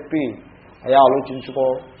యుక్తులు చెప్పి అయ్యా ఆలోచించుకో,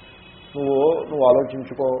 నువ్వు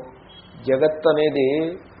ఆలోచించుకో. జగత్ అనేది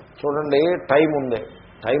చూడండి, టైం ఉంది.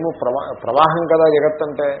 టైము ప్రవాహం కదా జగత్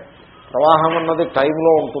అంటే. ప్రవాహం అన్నది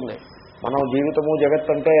టైంలో ఉంటుంది. మనం జీవితము జగత్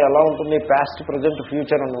అంటే ఎలా ఉంటుంది, పాస్ట్ ప్రజెంట్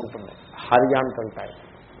ఫ్యూచర్ అని ఉంటుంది. Horizontal time,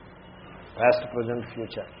 past present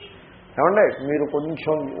future. ఏమంటే మీరు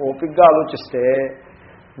కొంచెం ఓపికగా ఆలోచిస్తే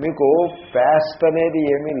మీకు పాస్ట్ అనేది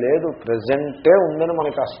ఏమీ లేదు, ప్రజెంటే ఉందని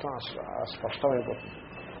మనకు స్పష్టమైపోతుంది.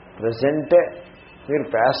 ప్రజెంటే. మీరు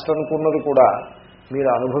పాస్ట్ అనుకున్నది కూడా మీరు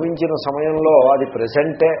అనుభవించిన సమయంలో అది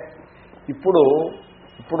ప్రజెంటే. ఇప్పుడు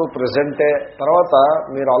ప్రజెంటే. తర్వాత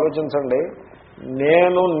మీరు ఆలోచించండి,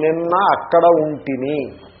 నేను నిన్న అక్కడ ఉంటిని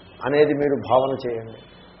అనేది మీరు భావన చేయండి.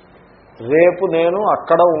 రేపు నేను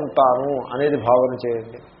అక్కడ ఉంటాను అనేది భావన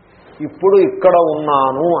చేయండి. ఇప్పుడు ఇక్కడ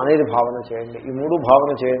ఉన్నాను అనేది భావన చేయండి. ఈ మూడు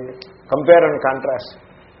భావన చేయండి. Compare and contrast,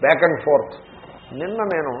 back and fourth. నిన్న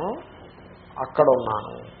నేను అక్కడ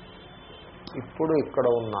ఉన్నాను, ఇప్పుడు ఇక్కడ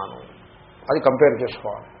ఉన్నాను, అది కంపేర్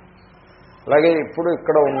చేసుకోవాలి. అలాగే ఇప్పుడు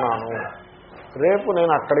ఇక్కడ ఉన్నాను, రేపు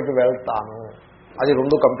నేను అక్కడికి వెళ్తాను, అది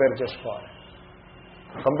రెండు కంపేర్ చేసుకోవాలి.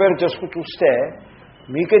 కంపేర్ చేసుకుని చూస్తే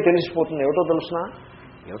మీకే తెలిసిపోతుంది. ఏమిటో తెలుసునా,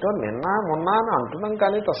 ఏమిటో నిన్న మొన్న అని అంటున్నాం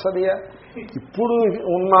కానీ తస్సదియా ఇప్పుడు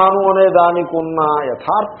ఉన్నాను అనే దానికి ఉన్న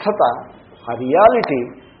యథార్థత, ఆ రియాలిటీ,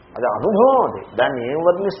 అది అనుభవం. అది దాన్ని ఏం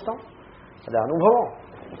వర్ణిస్తాం, అది అనుభవం.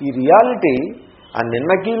 ఈ రియాలిటీ ఆ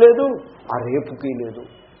నిన్నకీ లేదు, ఆ రేపుకి లేదు,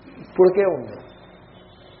 ఇప్పటికే ఉంది.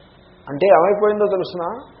 అంటే ఏమైపోయిందో తెలుసిన,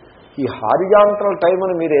 ఈ హారిజాంటల్ టైం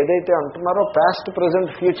అని మీరు ఏదైతే అంటున్నారో, past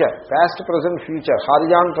present future, past present future,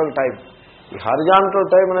 horizontal time. ఈ హారిజాంటల్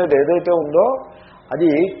టైం అనేది ఏదైతే ఉందో అది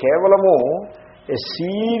కేవలము ఏ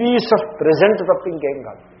సిరీస్ ఆఫ్ ప్రెజెంట్ తప్ప ఇంకేం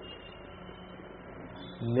కాదు.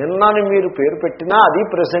 నిన్నని మీరు పేరు పెట్టినా అది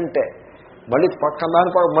ప్రెజెంటే. మళ్ళీ పక్కన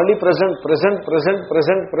దాని మళ్ళీ present present present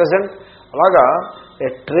present present. అలాగా ఏ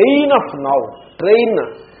ట్రైన్ ఆఫ్ నౌ.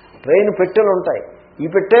 ట్రైన్ పెట్టెలు ఉంటాయి. ఈ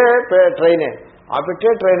పెట్టే ట్రైనే, ఆ పెట్టే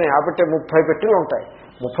ట్రైనే, ఆ పెట్టే 30 పెట్టెలు ఉంటాయి.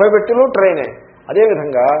 30 పెట్టెలు ట్రైనే.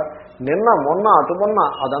 అదేవిధంగా నిన్న మొన్న అటు మొన్న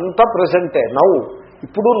అదంతా ప్రెజెంటే. నవ్వు,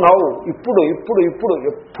 ఇప్పుడు నవ్వు, ఇప్పుడు ఇప్పుడు ఇప్పుడు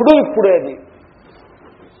ఎప్పుడు ఇప్పుడే. అది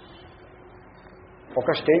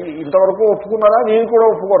ఒక స్టేజ్. ఇంతవరకు ఒప్పుకున్నారా? నేను కూడా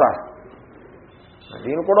ఒప్పుకోరా?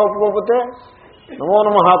 నేను కూడా ఒప్పుకోకపోతే నమో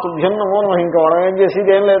నమః తుభ్యం నమో నమః. ఇంకా మనం ఏం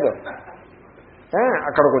చేసేది ఏం లేదు.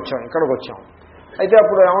 అక్కడికి వచ్చాం. అయితే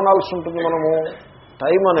అప్పుడు ఏమనాల్సి ఉంటుంది మనము,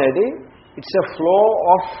 టైం అనేది it's a flow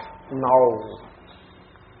of now.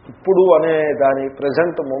 ఇప్పుడు అనే దాని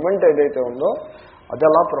ప్రజెంట్ మూమెంట్ ఏదైతే ఉందో అది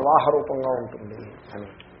అలా ప్రవాహ రూపంగా ఉంటుంది అని.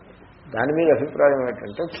 దాని మీద అభిప్రాయం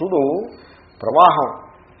ఏంటంటే, చూడు ప్రవాహం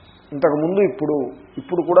ఇంతకుముందు ఇప్పుడు,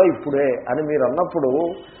 ఇప్పుడు కూడా ఇప్పుడే అని మీరు అన్నప్పుడు,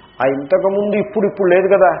 ఆ ఇంతకుముందు ఇప్పుడు లేదు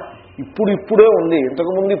కదా, ఇప్పుడే ఉంది,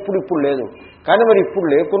 ఇంతకుముందు ఇప్పుడు లేదు. కానీ మరి ఇప్పుడు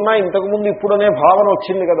లేకున్నా ఇంతకుముందు ఇప్పుడు అనే భావన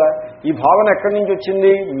వచ్చింది కదా. ఈ భావన ఎక్కడి నుంచి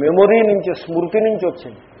వచ్చింది? మెమొరీ నుంచి, స్మృతి నుంచి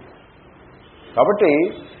వచ్చింది. కాబట్టి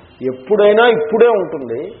ఎప్పుడైనా ఇప్పుడే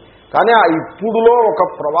ఉంటుంది. కానీ ఆ ఇప్పుడులో ఒక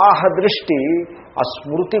ప్రవాహ దృష్టి ఆ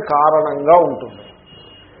స్మృతి కారణంగా ఉంటుంది.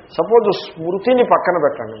 సపోజ్ స్మృతిని పక్కన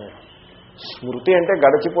పెట్టండి మీరు. స్మృతి అంటే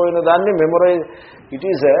గడిచిపోయిన దాన్ని memorise, it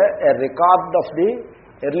is a record of the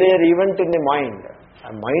earlier event in the mind. ఆ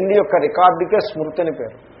మైండ్ యొక్క రికార్డుకే స్మృతి అని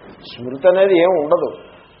పేరు. స్మృతి అనేది ఏం ఉండదు,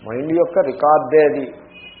 మైండ్ యొక్క రికార్డే అది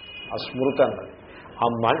ఆ స్మృతి అన్నది. ఆ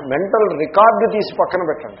మెంటల్ రికార్డు తీసి పక్కన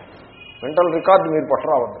పెట్టండి. మెంటల్ రికార్డు మీరు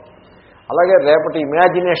పట్టరావద్దు. అలాగే రేపటి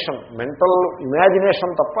ఇమాజినేషన్, మెంటల్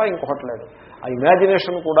ఇమాజినేషన్ తప్ప ఇంకొకటి లేదు. ఆ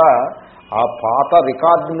ఇమాజినేషన్ కూడా ఆ పాత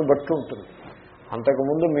రికార్డుని బట్టి ఉంటుంది.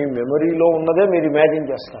 అంతకుముందు మీ మెమరీలో ఉన్నదే మీరు ఇమాజిన్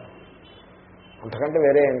చేస్తారు, అంతకంటే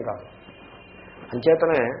వేరే ఏం కాదు.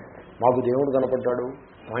 అంచేతనే మాకు దేవుడు కనపడ్డాడు,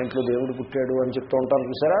 మా ఇంట్లో దేవుడు పుట్టాడు అని చెప్తూ ఉంటారు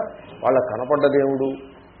చూసారా. వాళ్ళకి కనపడ్డ దేవుడు,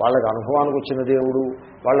 వాళ్ళకి అనుభవానికి వచ్చిన దేవుడు,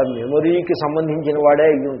 వాళ్ళ మెమరీకి సంబంధించిన వాడే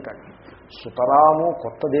అయ్యి ఉంటాడు. సుతరాము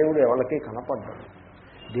కొత్త దేవుడు ఎవరికి కనపడ్డాడు.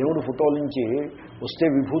 దేవుడు ఫోటోల నుంచి వస్తే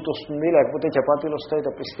విభూతి వస్తుంది, లేకపోతే చపాతీలు వస్తాయి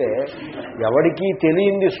తప్పిస్తే ఎవరికీ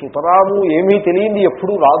తెలియంది సుతరాము ఏమీ తెలియంది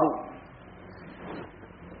ఎప్పుడూ రాదు.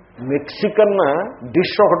 మెక్సికన్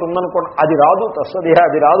డిష్ ఒకటి ఉందనుకోండి, అది రాదు, వస్తుంది,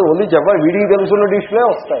 అది రాదు. ఓన్లీ వీడికి తెలుసున్న డిష్లే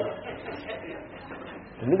వస్తాయి.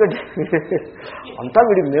 ఎందుకంటే అంతా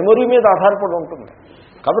వీడి మెమొరీ మీద ఆధారపడి ఉంటుంది.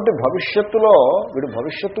 కాబట్టి భవిష్యత్తులో వీడు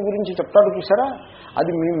భవిష్యత్తు గురించి చెప్తాడు చూసారా,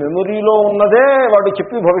 అది మీ మెమొరీలో ఉన్నదే వాడు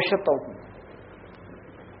చెప్పి భవిష్యత్తు అవుతుంది.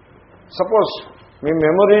 సపోజ్ మీ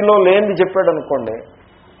మెమొరీలో లేనిది చెప్పాడు అనుకోండి,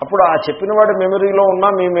 అప్పుడు ఆ చెప్పిన వాడి మెమొరీలో ఉన్నా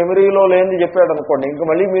మీ మెమొరీలో లేనిది చెప్పాడు అనుకోండి, ఇంకా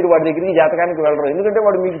మళ్ళీ మీరు వాడి దగ్గరికి జాతకానికి వెళ్ళరు. ఎందుకంటే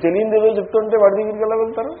వాడు మీకు తెలియదు ఏదో చెప్తుంటే వాడి దగ్గరికి ఎలా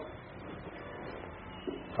వెళ్తారు?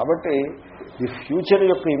 కాబట్టి ఈ ఫ్యూచర్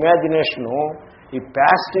యొక్క ఇమాజినేషను ఈ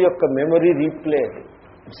పాస్ట్ యొక్క memory replay,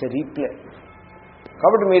 it's a replay.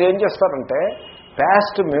 కాబట్టి మీరేం చేస్తారంటే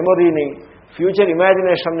పాస్ట్ మెమొరీని, ఫ్యూచర్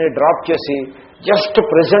ఇమాజినేషన్ని డ్రాప్ చేసి జస్ట్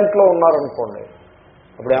ప్రెజెంట్లో ఉన్నారనుకోండి,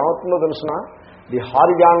 అప్పుడు ఏమవుతుందో తెలుసిన, the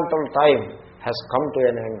horizontal time has come to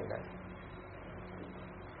an end.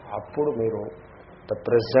 అప్పుడు మీరు ద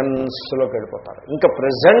ప్రెజెన్స్లోకి వెళ్ళిపోతారు. ఇంకా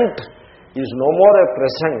present is no more a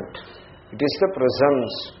present, it is the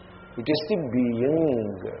presence, it is the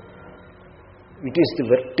being, it is the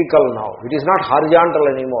vertical now, it is not horizontal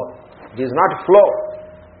anymore, it is not flow,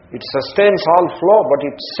 it sustains all flow, but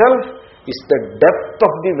it self is the depth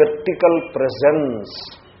of the vertical presence,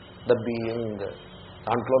 the being.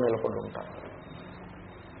 దాంట్లో నిలబడి ఉంటారు.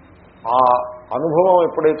 ఆ అనుభవం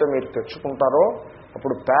ఎప్పుడైతే మీరు తెచ్చుకుంటారో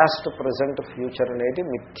అప్పుడు past, present, future అనేది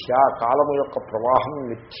మిథ్యా, కాలము యొక్క ప్రవాహం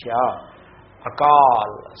మిథ్యా.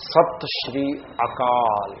 అకాల్, సత్ శ్రీ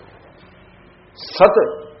అకాల్. సత్,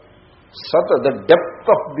 సత్ the depth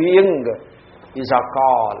of being is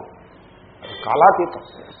అకాల్, కాలాతీతం.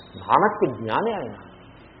 నానక్ జ్ఞాని ఆయన,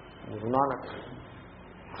 గురునానక్.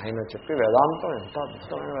 ఆయన చెప్పి వేదాంతం ఎంత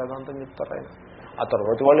అద్భుతమైన వేదాంతం చెప్తారు ఆయన. ఆ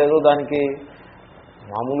తర్వాత వాళ్ళు ఏదో దానికి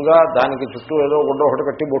మామూలుగా దానికి చుట్టూ ఏదో గుడ్డ ఒకటి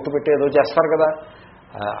కట్టి బొట్టు పెట్టి ఏదో చేస్తారు కదా.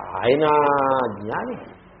 ఆయన జ్ఞాని.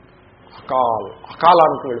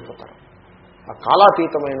 అకాలానికి వెళ్ళిపోతారు. ఆ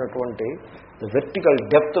కాలాతీతమైనటువంటి వెర్టికల్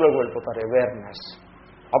డెప్త్లోకి వెళ్ళిపోతారు, అవేర్నెస్.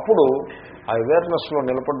 అప్పుడు ఆ అవేర్నెస్లో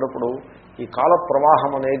నిలబడ్డప్పుడు ఈ కాల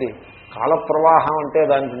ప్రవాహం అనేది, కాల ప్రవాహం అంటే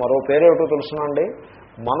దానికి మరో పేరేమిటో తెలుసునండి,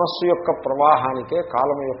 మనస్సు యొక్క ప్రవాహానికే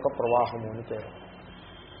కాలము యొక్క ప్రవాహము అని పేరు.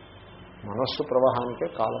 మనస్సు ప్రవాహానికే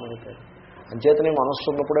కాలం అని పేరు. అంచేతనే మనస్సు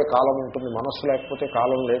ఉన్నప్పుడే కాలం ఉంటుంది, మనస్సు లేకపోతే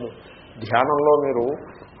కాలం లేదు. ధ్యానంలో మీరు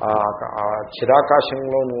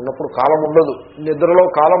చిరాకాశంలో ఉన్నప్పుడు కాలం ఉండదు, నిద్రలో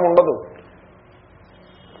కాలం ఉండదు.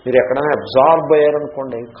 మీరు ఎక్కడైనా అబ్జార్బ్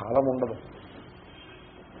అయ్యారనుకోండి, కాలం ఉండదు.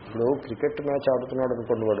 ఇప్పుడు క్రికెట్ మ్యాచ్ ఆడుతున్నాడు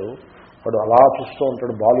అనుకోండి, వాడు అలా చూస్తూ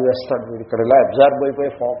ఉంటాడు, బాల్ వేస్తాడు, వీడు ఇక్కడ ఇలా అబ్జార్బ్ అయిపోయి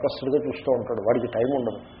ఫోకస్డ్గా చూస్తూ ఉంటాడు, వాడికి టైం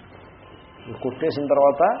ఉండదు. కొట్టేసిన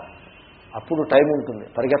తర్వాత అప్పుడు టైం ఉంటుంది,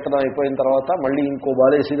 పరిగెత్తడం అయిపోయిన తర్వాత మళ్ళీ ఇంకో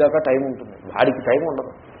బాల్ వేసేదాకా టైం ఉంటుంది, వాడికి టైం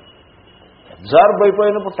ఉండదు. అబ్జార్బ్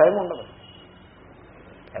అయిపోయినప్పుడు టైం ఉండదు.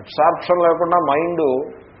 అబ్సార్ప్షన్ లేకుండా మైండ్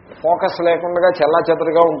ఫోకస్ లేకుండా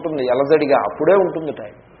చెల్లాచెదరుగా ఉంటుంది, ఎలజడిగా, అప్పుడే ఉంటుంది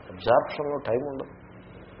టైం. అబ్సార్ప్షన్లో టైం ఉండదు.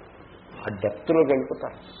 ఆ డెప్త్లోకి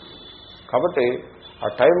వెళ్ళిపోతారు. కాబట్టి ఆ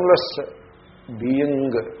టైమ్లెస్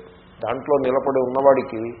బీయింగ్ దాంట్లో నిలబడి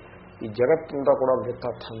ఉన్నవాడికి ఈ జగత్తంతా కూడా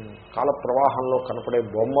వ్యర్థం, కాల ప్రవాహంలో కనపడే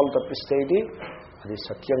బొమ్మలు తప్పిస్తే అది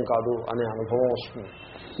సత్యం కాదు అనే అనుభవం వస్తుంది.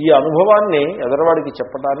 ఈ అనుభవాన్ని ఎదరవాడికి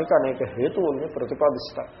చెప్పడానికి అనేక హేతువుల్ని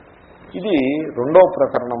ప్రతిపాదిస్తారు. ఇది రెండో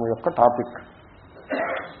ప్రకరణం యొక్క టాపిక్.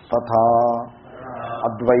 తథా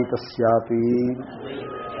అద్వైతస్యాపి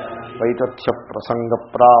వైతథ్య ప్రసంగ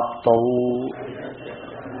ప్రాప్తౌ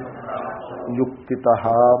యుక్తితః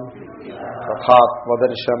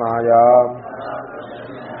తథాత్వదర్శనాయ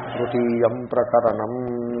తృతీయం ప్రకరణం.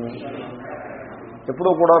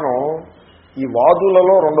 ఎప్పుడూ కూడాను ఈ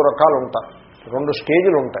వాదులలో రెండు రకాలు ఉంటాయి, రెండు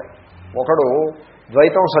స్టేజీలు ఉంటాయి. ఒకడు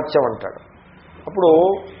ద్వైతం సత్యం అంటాడు. అప్పుడు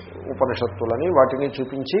ఉపనిషత్తులని వాటిని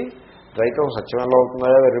చూపించి ద్వైతం సత్యం ఎలా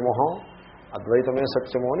అవుతున్నాయో వెర్రిమొహం, అద్వైతమే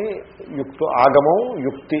సత్యము అని ఆగమం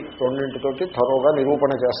యుక్తి రెండింటితోటి థరోగా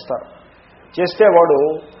నిరూపణ చేస్తారు. చేస్తే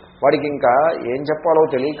వాడికి ఇంకా ఏం చెప్పాలో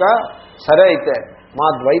తెలియక, సరే అయితే మా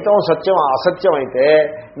ద్వైతం సత్యం అసత్యం అయితే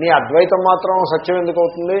నీ అద్వైతం మాత్రం సత్యం ఎందుకు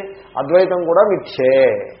అవుతుంది, అద్వైతం కూడా మిథ్యే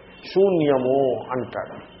శూన్యము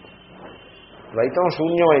అంటాడు. ద్వైతం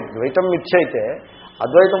శూన్యమైతే ద్వైతం మిథ్య అయితే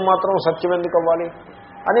అద్వైతం మాత్రం సత్యం ఎందుకు అవ్వాలి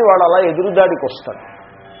అని వాడు అలా ఎదురుదాడికి వస్తాడు.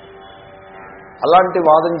 అలాంటి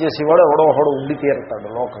వాదం చేసేవాడు ఎవడో ఒకడు ఉండి తీరుతాడు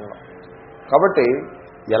లోకంలో. కాబట్టి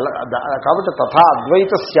తథా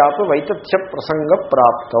అద్వైతస్యాపి వైతథ్య ప్రసంగ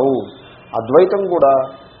ప్రాప్తౌ, అద్వైతం కూడా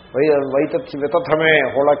వైతథ్య వితథమే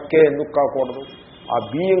హోళక్కే ఎందుకు కాకూడదు, ఆ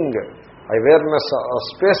being awareness,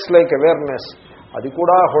 space like awareness, అది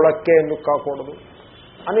కూడా హోళక్కే ఎందుకు కాకూడదు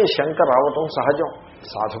అని శంక రావటం సహజం.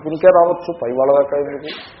 సాధకునికే రావచ్చు, పై వాళ్ళ దాకా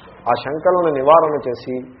ఎందుకు. ఆ శంకలను నివారణ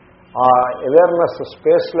చేసి ఆ అవేర్నెస్,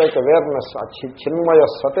 స్పేస్ లైక్ అవేర్నెస్, ఆ చిన్మయ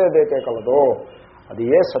సత్ ఏదైతే కలదో అది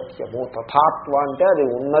ఏ సత్యము. తథాత్వ అంటే అది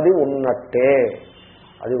ఉన్నది ఉన్నట్టే,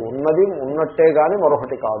 అది ఉన్నది ఉన్నట్టే కానీ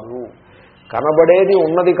మరొకటి కాదు. కనబడేది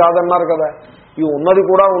ఉన్నది కాదన్నారు కదా, ఈ ఉన్నది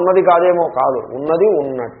కూడా ఉన్నది కాదేమో, కాదు, ఉన్నది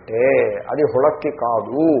ఉన్నట్టే, అది హుళక్కి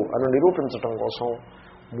కాదు అని నిరూపించటం కోసం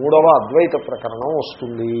మూడవ అద్వైత ప్రకరణం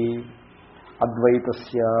వస్తుంది.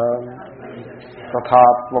 అద్వైతస్య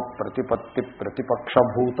తథాత్వ ప్రతిపత్తి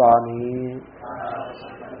ప్రతిపక్షభూతాని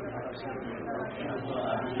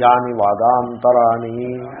యాని వాదాంతరాని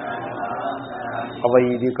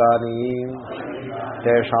అవైదికాని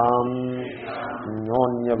తేషాం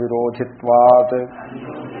న్యోన్య విరోధిత్వాత్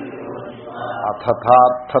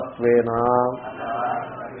అతథార్థత్వేన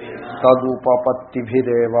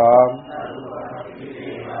తదుపపత్తిభిరేవ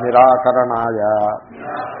నిరాకరణాయ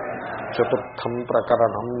చతుర్థం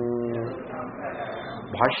ప్రకరణం.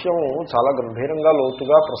 భాష్యం చాలా గంభీరంగా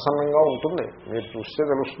లోతుగా ప్రసన్నంగా ఉంటుంది, మీరు చూస్తే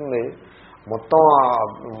తెలుస్తుంది. మొత్తం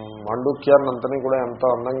మాండుక్యాన్నంతని కూడా ఎంత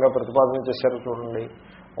అందంగా ప్రతిపాదన చేశారో చూడండి.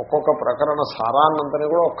 ఒక్కొక్క ప్రకరణ సారాన్నంతని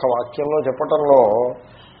కూడా ఒక్క వాక్యంలో చెప్పటంలో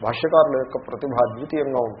భాష్యకారుల యొక్క ప్రతిభ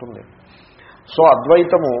అద్వితీయంగా ఉంటుంది. సో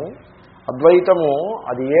అద్వైతము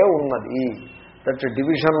అది ఏ ఉన్నది, దట్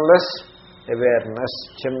డివిజన్లెస్ అవేర్నెస్,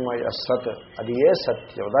 చిన్మయ సత్, అది ఏ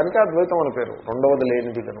సత్యం, దానికి అద్వైతం అని పేరు, రెండవది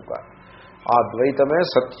లేనిది కనుక. ఆ అద్వైతమే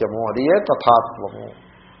సత్యము, అది ఏ తథాత్వము,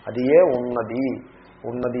 అది ఏ ఉన్నది,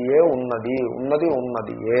 ఉన్నది ఏ ఉన్నది, ఉన్నది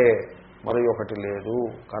ఉన్నది ఏ, మరి ఒకటి లేదు,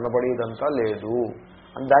 కనబడేదంతా లేదు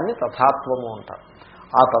అని దాన్ని తథాత్వము అంటారు.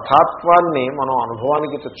 ఆ తథాత్వాన్ని మనం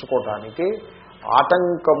అనుభవానికి తెచ్చుకోవటానికి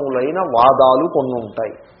ఆటంకములైన వాదాలు కొన్ని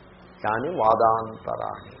ఉంటాయి. కానీ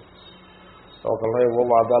వాదాంతరాన్ని లోకంలో ఏవో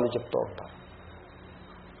వాదాలు చెప్తూ ఉంటారు.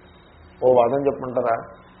 ఓ వాదం చెప్పమంటారా,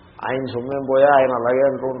 ఆయన సొమ్మేం పోయా ఆయన అలాగే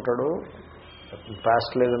అంటూ ఉంటాడు,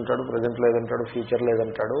 పాస్ట్ లేదంటాడు, ప్రజెంట్ లేదంటాడు, ఫ్యూచర్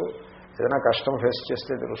లేదంటాడు. ఏదైనా కష్టం ఫేస్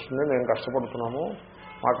చేస్తే తెలుస్తుంది, మేము కష్టపడుతున్నాము,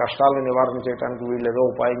 మా కష్టాలను నివారణ చేయడానికి వీళ్ళు ఏదో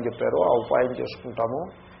ఉపాయం చెప్పారు, ఆ ఉపాయం చేసుకుంటాము,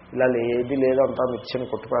 ఇలా ఏది లేదంతా మిచ్చని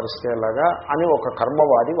కొట్టుపారిస్తే అలాగా అని ఒక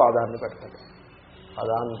కర్మవాది వాదాన్ని పెడతాడు,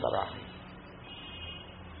 వాదాంతరాన్ని.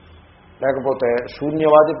 లేకపోతే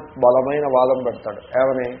శూన్యవాది బలమైన వాదం పెడతాడు,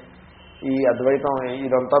 ఏమని, ఈ అద్వైతం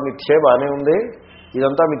ఇదంతా మిథ్యే, బాగానే ఉంది,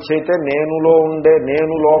 ఇదంతా మిథ్య అయితే నేనులో ఉండే,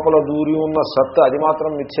 నేను లోపల దూరి ఉన్న సత్ అది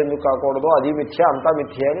మాత్రం మిథ్య ఎందుకు కాకూడదు, అది మిథ్య, అంతా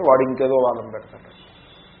మిథ్య అని వాడు ఇంకేదో వాదం పెడతాడు.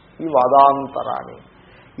 ఈ వాదాంతరాన్ని,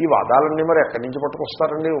 ఈ వాదాలన్నీ మరి ఎక్కడి నుంచి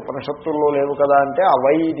పట్టుకొస్తారండి, ఉపనిషత్తుల్లో లేవు కదా అంటే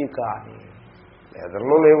అవైదికాని,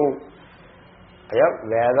 వేదంలో లేవు. అయ్యా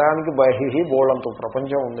వేదానికి బహిహి బోళంతు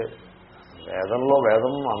ప్రపంచం ఉంది.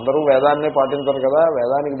 వేదం అందరూ వేదాన్నే పాటించరు కదా,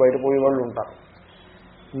 వేదానికి బయటపోయే వాళ్ళు ఉంటారు.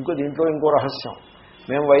 దీంట్లో ఇంకో రహస్యం,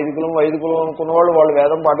 మేము వైదికులం అనుకున్న వాళ్ళు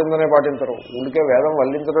వేదం పాటించనే పాటించరు, ఊరికే వేదం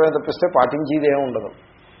వల్లించడమే తప్పిస్తే పాటించేది ఏమి ఉండదు.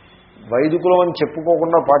 వైదికులం అని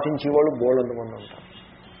చెప్పుకోకుండా పాటించేవాళ్ళు బోళ్ళంత మంది ఉంటారు.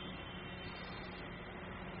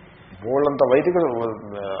 బోళ్ళంత వైదికులు,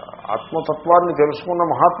 ఆత్మతత్వాన్ని తెలుసుకున్న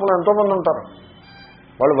మహాత్ములు ఎంతోమంది ఉంటారు.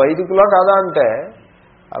 వాళ్ళు వైదికులా కాదా అంటే,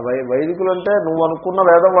 వైదికులు అంటే నువ్వు అనుకున్న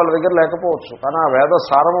వేదం వాళ్ళ దగ్గర లేకపోవచ్చు, కానీ ఆ వేద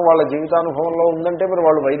సారము వాళ్ళ జీవితానుభవంలో ఉందంటే మరి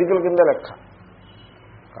వాళ్ళు వైదికుల కిందే లెక్క.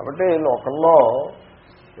 కాబట్టి లోకంలో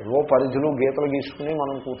ఏవో పరిధులు గీతలు గీసుకుని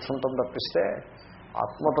మనం కూర్చుంటాం తప్పిస్తే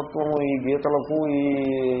ఆత్మతత్వము ఈ గీతలకు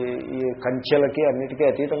ఈ కంచెలకి అన్నిటికీ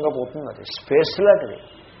అతీతంగా పోతుంది. అది స్పేస్ లాంటిది.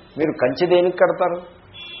 మీరు కంచె దేనికి కడతారు?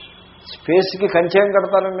 స్పేస్కి కంచె ఏం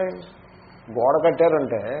కడతారండి? గోడ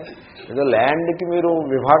కట్టారంటే ఏదో ల్యాండ్కి మీరు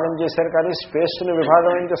విభాగం చేశారు, కానీ స్పేస్ని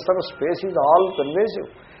విభాగం ఏం చేస్తారు? Space is all pervasive,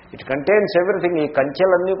 it contains everything. ఈ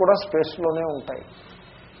కంచెలన్నీ కూడా స్పేస్లోనే ఉంటాయి.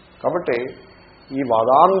 కాబట్టి ఈ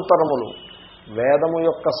వాదాంతరములు వేదము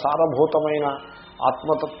యొక్క సారభూతమైన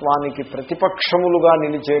ఆత్మతత్వానికి ప్రతిపక్షములుగా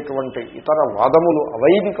నిలిచేటువంటి ఇతర వాదములు,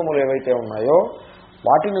 అవైదికములు ఏవైతే ఉన్నాయో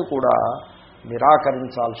వాటిని కూడా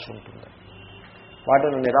నిరాకరించాల్సి ఉంటుంది.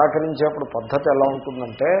 వాటిని నిరాకరించేప్పుడు పద్ధతి ఎలా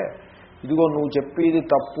ఉంటుందంటే, ఇదిగో నువ్వు చెప్పేది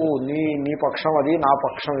తప్పు, నీ పక్షం అది, నా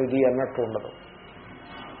పక్షం ఇది అన్నట్టు ఉండదు.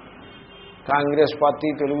 కాంగ్రెస్ పార్టీ,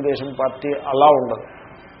 తెలుగుదేశం పార్టీ అలా ఉండదు.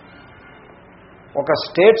 ఒక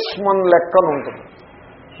స్టేట్స్మన్ లెక్కను ఉంటుంది.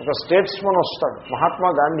 ఒక స్టేట్స్మన్ వస్తాడు, మహాత్మా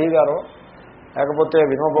గాంధీ గారో లేకపోతే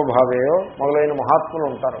వినోబా భావేయో మొదలైన మహాత్ములు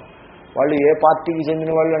ఉంటారు. వాళ్ళు ఏ పార్టీకి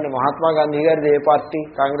చెందిన వాళ్ళు అండి? మహాత్మా గాంధీ గారిది ఏ పార్టీ?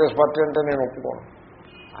 కాంగ్రెస్ పార్టీ అంటే నేను ఒప్పుకోను.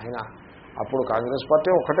 ఆయన అప్పుడు కాంగ్రెస్ పార్టీ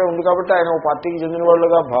ఒక్కటే ఉంది కాబట్టి ఆయన ఒక పార్టీకి చెందిన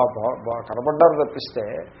వాళ్ళుగా కనబడ్డారు తప్పిస్తే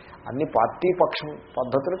అన్ని పార్టీ పక్షం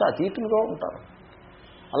పద్ధతులకు అతీతులుగా ఉంటారు.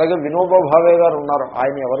 అలాగే వినోబా భావే గారు ఉన్నారు,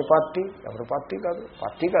 ఆయన ఎవరి పార్టీ కాదు,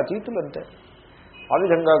 పార్టీకి అతీతులు అంతే. ఆ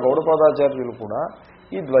విధంగా గౌడపాదాచార్యులు కూడా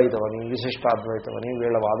ఈ ద్వైతమని, విశిష్టాద్వైతమని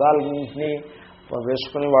వీళ్ళ వాదాలన్నింటినీ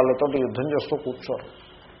వేసుకుని వాళ్ళతో యుద్ధం చేస్తూ కూర్చోరు.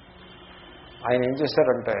 ఆయన ఏం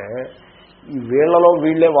చేశారంటే, ఈ వీళ్లలో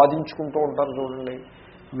వీళ్లే వాదించుకుంటూ ఉంటారు చూడండి,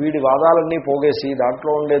 వీడి వాదాలన్నీ పోగేసి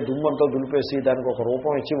దాంట్లో ఉండే దుమ్మంతా దులిపేసి దానికి ఒక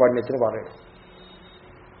రూపం ఇచ్చి వాడిని ఎత్తిన పారేయడం,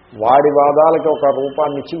 వాడి వాదాలకి ఒక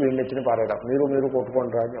రూపాన్ని ఇచ్చి వీడిని ఎత్తిన పారేయడం, మీరు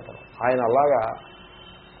కొట్టుకుంటారా అని చెప్పడం. ఆయన అలాగా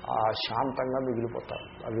శాంతంగా మిగిలిపోతారు.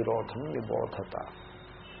 అవిరోధం నిబోధత.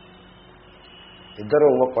 ఇద్దరు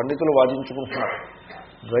పండితులు వాదించుకుంటున్నారు,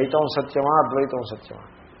 ద్వైతం సత్యమా అద్వైతం సత్యమా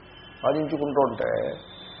వాదించుకుంటూ ఉంటే,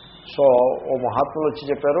 సో ఓ మహాత్ములు వచ్చి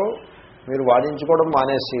చెప్పారు, మీరు వాదించుకోవడం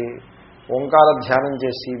మానేసి ఓంకార ధ్యానం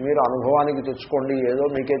చేసి మీరు అనుభవానికి తెచ్చుకోండి, ఏదో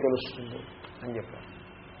మీకే తెలుస్తుంది అని చెప్పారు.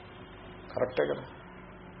 కరెక్టే కదా.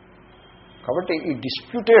 కాబట్టి ఈ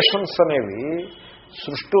డిస్ప్యూటేషన్స్ అనేవి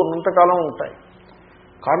సృష్టి ఉన్నంతకాలం ఉంటాయి.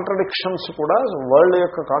 కాంట్రడిక్షన్స్ కూడా వరల్డ్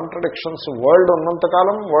యొక్క కాంట్రడిక్షన్స్, వరల్డ్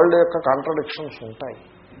ఉన్నంతకాలం వరల్డ్ యొక్క కాంట్రడిక్షన్స్ ఉంటాయి.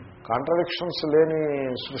 కాంట్రడిక్షన్స్ లేని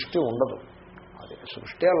సృష్టి ఉండదు. అది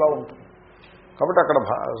సృష్టి అలా ఉంటుంది. కాబట్టి అక్కడ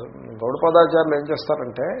గౌడపాదాచార్యులు ఏం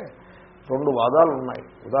చేస్తారంటే, రెండు వాదాలు ఉన్నాయి.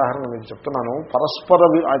 ఉదాహరణ మీకు చెప్తున్నాను. పరస్పర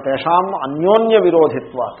తేషాం అన్యోన్య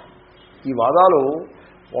విరోధిత్వ. ఈ వాదాలు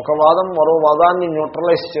ఒక వాదం మరో వాదాన్ని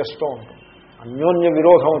న్యూట్రలైజ్ చేస్తూ ఉంటుంది, అన్యోన్య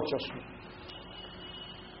విరోధం వచ్చేస్తుంది.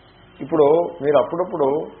 ఇప్పుడు మీరు అప్పుడప్పుడు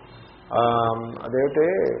అదేమిటి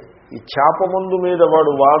ఈ చేప మందు మీద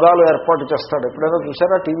వాడు వాదాలు ఏర్పాటు చేస్తాడు. ఎప్పుడైనా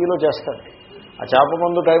చూసారా? టీవీలో చేస్తాడు. ఆ చేప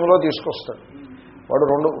మందు టైంలో తీసుకొస్తాడు.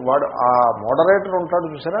 వాడు ఆ మోడరేటర్ ఉంటాడు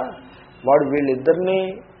చూసారా, వాడు వీళ్ళిద్దరినీ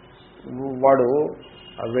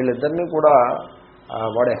కూడా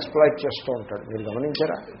వాడు ఎక్స్ప్లాయిట్ చేస్తూ ఉంటాడు. మీరు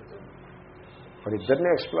గమనించారా? వాడిద్దరినీ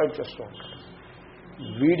ఎక్స్ప్లాయిట్ చేస్తూ ఉంటాడు.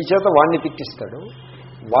 వీడి చేత వాడిని తిట్టిస్తాడు,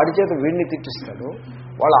 వాడి చేత వీడిని తిట్టిస్తాడు.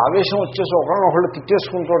 వాళ్ళ ఆవేశం వచ్చేసి ఒకళ్ళనొకళ్ళు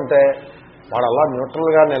తిట్టేసుకుంటూ ఉంటే వాడు అలా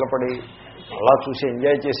న్యూట్రల్గా నిలబడి అలా చూసి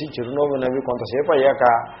ఎంజాయ్ చేసి చిరునవ్వు నవ్వి కొంతసేపు అయ్యాక,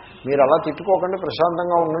 మీరు అలా తిట్టుకోకండి,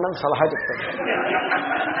 ప్రశాంతంగా ఉండడానికి సలహా చెప్తాడు.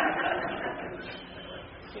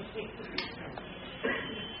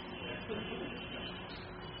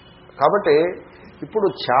 కాబట్టి ఇప్పుడు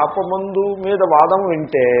చేప మందు మీద వాదం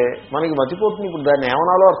వింటే మనకి మతిపోతుంది. ఇప్పుడు దాన్ని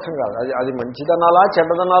ఏమనాలో అర్థం కాదు. అది మంచిదనాలా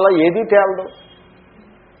చెడ్డదనాలా ఏదీ తేలదు.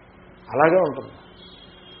 అలాగే ఉంటుంది.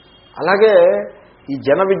 అలాగే ఈ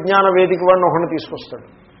జన విజ్ఞాన వేదిక వాడిని ఒకరిని తీసుకొస్తాడు,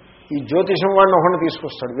 ఈ జ్యోతిషం వాడిని ఒకరిని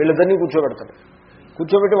తీసుకొస్తాడు. వీళ్ళిద్దరినీ కూర్చోబెడతాడు.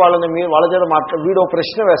 కూర్చోబెట్టి వాళ్ళ చేత వీడు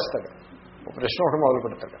ప్రశ్న వేస్తాడు. ఒక ప్రశ్న ఒకటి మొదలు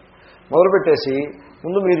పెడతాడు. మొదలుపెట్టేసి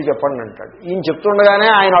ముందు మీరు చెప్పండి అంటాడు. ఈయన చెప్తుండగానే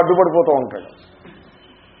ఆయన అడ్డుపడిపోతూ ఉంటాడు.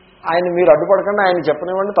 ఆయన మీరు అడ్డుపడకుండా ఆయన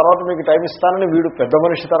చెప్పనివ్వండి, తర్వాత మీకు టైం ఇస్తానని వీడు పెద్ద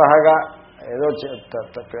మనిషి తరహాగా ఏదో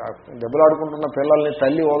దెబ్బలాడుకుంటున్న పిల్లల్ని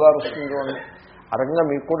తల్లి ఓదారుస్తుంది ఆ రకంగా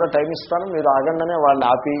మీకు కూడా టైం ఇస్తాను, మీరు ఆగండనే వాళ్ళు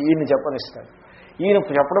ఆపి ఈయన చెప్పనిస్తాడు. ఈయన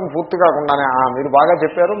చెప్పడం పూర్తి కాకుండానే మీరు బాగా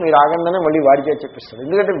చెప్పారు, మీరు ఆగండనే మళ్ళీ వాడికే చెప్పిస్తాడు.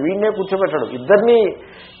 ఎందుకంటే వీడినే కూర్చోబెట్టాడు,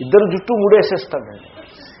 ఇద్దరు జుట్టు ముడేసేస్తాడండి.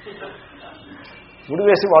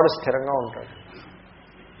 ముడివేసి వాడు స్థిరంగా ఉంటాడు.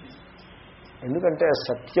 ఎందుకంటే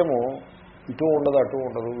సత్యము ఇటు ఉండదు అటు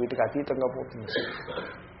ఉండదు, వీటికి అతీతంగా పోతుంది.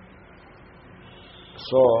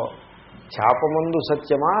 సో చేపమందు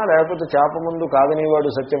సత్యమా లేకపోతే చేపమందు కాదని వాడు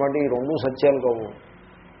సత్యం అంటే ఈ రెండు సత్యాలు కావు.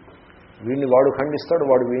 వీడిని వాడు ఖండిస్తాడు,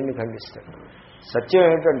 వాడు వీడిని ఖండిస్తాడు. సత్యం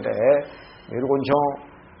ఏమిటంటే మీరు కొంచెం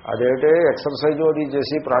అదేంటే ఎక్సర్సైజ్ అది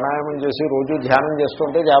చేసి ప్రాణాయామం చేసి రోజు ధ్యానం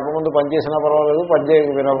చేస్తుంటే చేప ముందు పనిచేసినా పర్వాలేదు,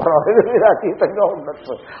 పనిచేయకపోయినా పర్వాలేదు, మీరు అతీతంగా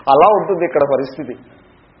ఉండొచ్చు. అలా ఉంటుంది ఇక్కడ పరిస్థితి.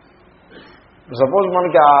 సపోజ్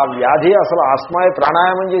మనకి ఆ వ్యాధి అసలు ఆస్మా,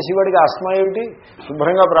 ప్రాణాయామం చేసేవాడికి ఆస్మా ఏమిటి,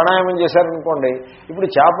 శుభ్రంగా ప్రాణాయామం చేశారనుకోండి, ఇప్పుడు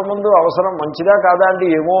చేప ముందు అవసరం మంచిదా కాదా అంటే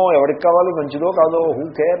ఏమో ఎవరికి కావాలి, మంచిదో కాదో, who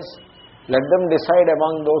cares, let them decide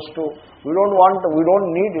among those two, we don't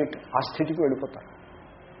need it. ఆ స్థితికి వెళ్ళిపోతారు.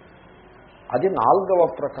 అది 4వ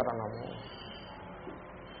ప్రకరణము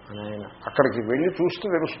అని ఆయన అక్కడికి వెళ్ళి చూస్తే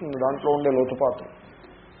తెలుస్తుంది దాంట్లో ఉండే లోతుపాటు.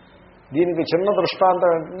 దీనికి చిన్న దృష్టాంతం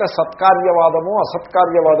ఏంటంటే సత్కార్యవాదము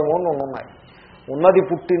అసత్కార్యవాదము అని ఉన్నాయి. ఉన్నది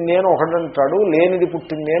పుట్టింది అని ఒకటి అంటాడు, లేనిది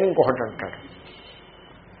పుట్టింది అని ఇంకొకటి అంటాడు.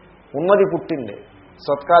 ఉన్నది పుట్టింది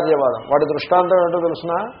సత్కార్యవాదం. వాడి దృష్టాంతం ఏంటో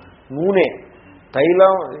తెలుసిన, నూనె,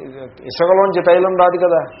 తైలం, ఇసుకలోంచి తైలం రాదు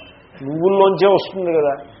కదా, నువ్వుల్లోంచే వస్తుంది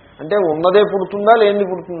కదా. అంటే ఉన్నదే పుడుతుందా లేనిది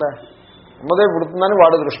పుడుతుందా? ఉన్నదే పుడుతుందని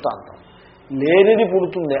వాడి దృష్టాంతం. లేనిది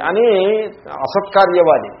పుడుతుంది అని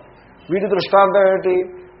అసత్కార్యవాది. వీడి దృష్టాంతం ఏమిటి,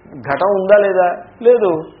 ఘటం ఉందా లేదా? లేదు,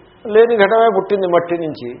 లేని ఘటమే పుట్టింది మట్టి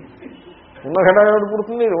నుంచి. ఉన్న ఘటం ఏమిటి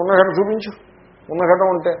పుడుతుంది? ఉన్న ఘటం చూపించు, ఉన్న ఘటం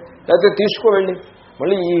ఉంటే. లేకపోతే తీసుకువెళ్ళి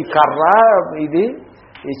మళ్ళీ ఈ కర్ర, ఇది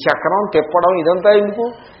ఈ చక్రం తిప్పడం ఇదంతా ఎందుకు?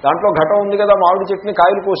 దాంట్లో ఘటం ఉంది కదా, మామిడి చెట్టుని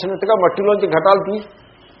కాయలు కోసినట్టుగా మట్టిలోంచి ఘటాలు తీ,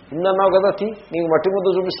 ఉందన్నావు కదా, తీ, నీకు మట్టి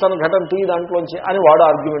ముద్ద చూపిస్తాను, ఘటం తీ దాంట్లోంచి అని వాడు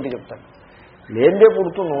ఆర్గ్యుమెంట్ చెప్తాడు. లేనిదే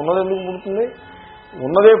పుడుతుంది, ఉన్నది ఎందుకు పుడుతుంది?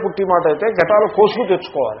 ఉన్నదే పుట్టి మాట అయితే ఘటాలు కోసుకు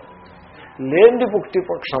తెచ్చుకోవాలి. లేనిది పుట్టి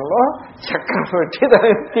పక్షంలో చక్రం పెట్టి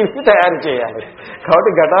దాన్ని తిప్పి తయారు చేయాలి.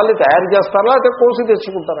 కాబట్టి ఘటాలని తయారు చేస్తారా అయితే కోసి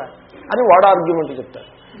తెచ్చుకుంటారా అని వాడు ఆర్గ్యుమెంట్ చెప్తాడు.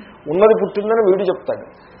 ఉన్నది పుట్టిందని వీడు చెప్తాడు,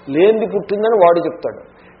 లేనిది పుట్టిందని వాడు చెప్తాడు.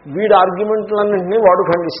 వీడి ఆర్గ్యుమెంట్లన్నింటినీ వాడు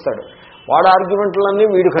ఖండిస్తాడు, వాడు ఆర్గ్యుమెంట్లన్నీ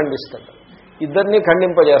వీడు ఖండిస్తాడు. ఇద్దరినీ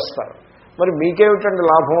ఖండింపజేస్తారు. మరి మీకేమిటండి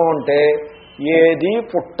లాభం అంటే ఏదీ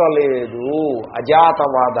పుట్టలేదు,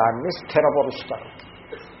 అజాతవాదాన్ని స్థిరపరుస్తారు.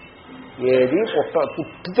 ఏది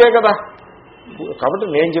పుట్టితే కదా. కాబట్టి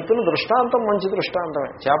నేను చెప్పిన దృష్టాంతం మంచి దృష్టాంతమే.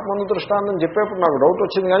 చేపమందు దృష్టాంతం చెప్పేప్పుడు నాకు డౌట్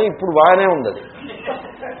వచ్చింది, కానీ ఇప్పుడు బాగానే ఉంది. అది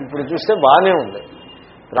ఇప్పుడు చూస్తే బాగానే ఉంది.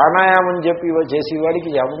 ప్రాణాయామం చెప్పి చేసేవాడికి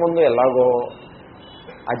చేపమందు ఎలాగో,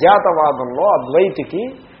 అజాతవాదంలో అద్వైతికి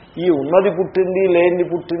ఈ ఉన్నది పుట్టింది లేనిది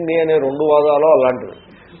పుట్టింది అనే 2 వాదాలు అలాంటివి.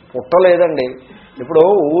 పుట్టలేదండి. ఇప్పుడు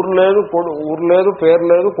ఊరు లేదు, పేరు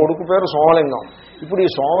లేదు, కొడుకు పేరు సోమలింగం. ఇప్పుడు ఈ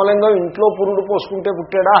సోమలింగం ఇంట్లో పురుడు పోసుకుంటే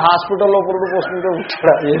పుట్టాడా, హాస్పిటల్లో పురుడు పోసుకుంటే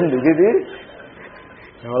పుట్టాడా? ఏంది ఇది?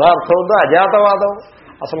 ఎవరా అర్థమవుతుందో? అజాతవాదం.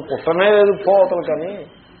 అసలు పుట్టనే లేదు పోవతలు. కానీ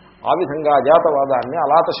ఆ విధంగా అజాతవాదాన్ని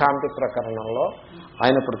అలాత శాంతి ప్రకరణంలో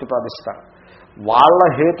ఆయన ప్రతిపాదిస్తారు. వాళ్ళ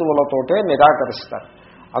హేతువులతోటే నిరాకరిస్తారు.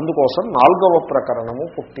 అందుకోసం 4వ ప్రకరణము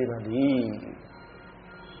పుట్టినది.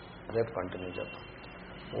 రేపు కంటిన్యూ చేద్దాం.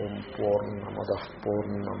 ఓం పూర్ణమదః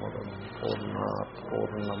పూర్ణమిదం పూర్ణాత్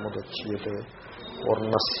పూర్ణముదచ్యతే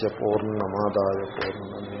పూర్ణస్య పూర్ణమాదాయ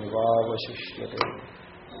పూర్ణమేవావశిష్యతే.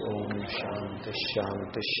 ఓం శాంతి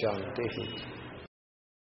శాంతి శాంతి.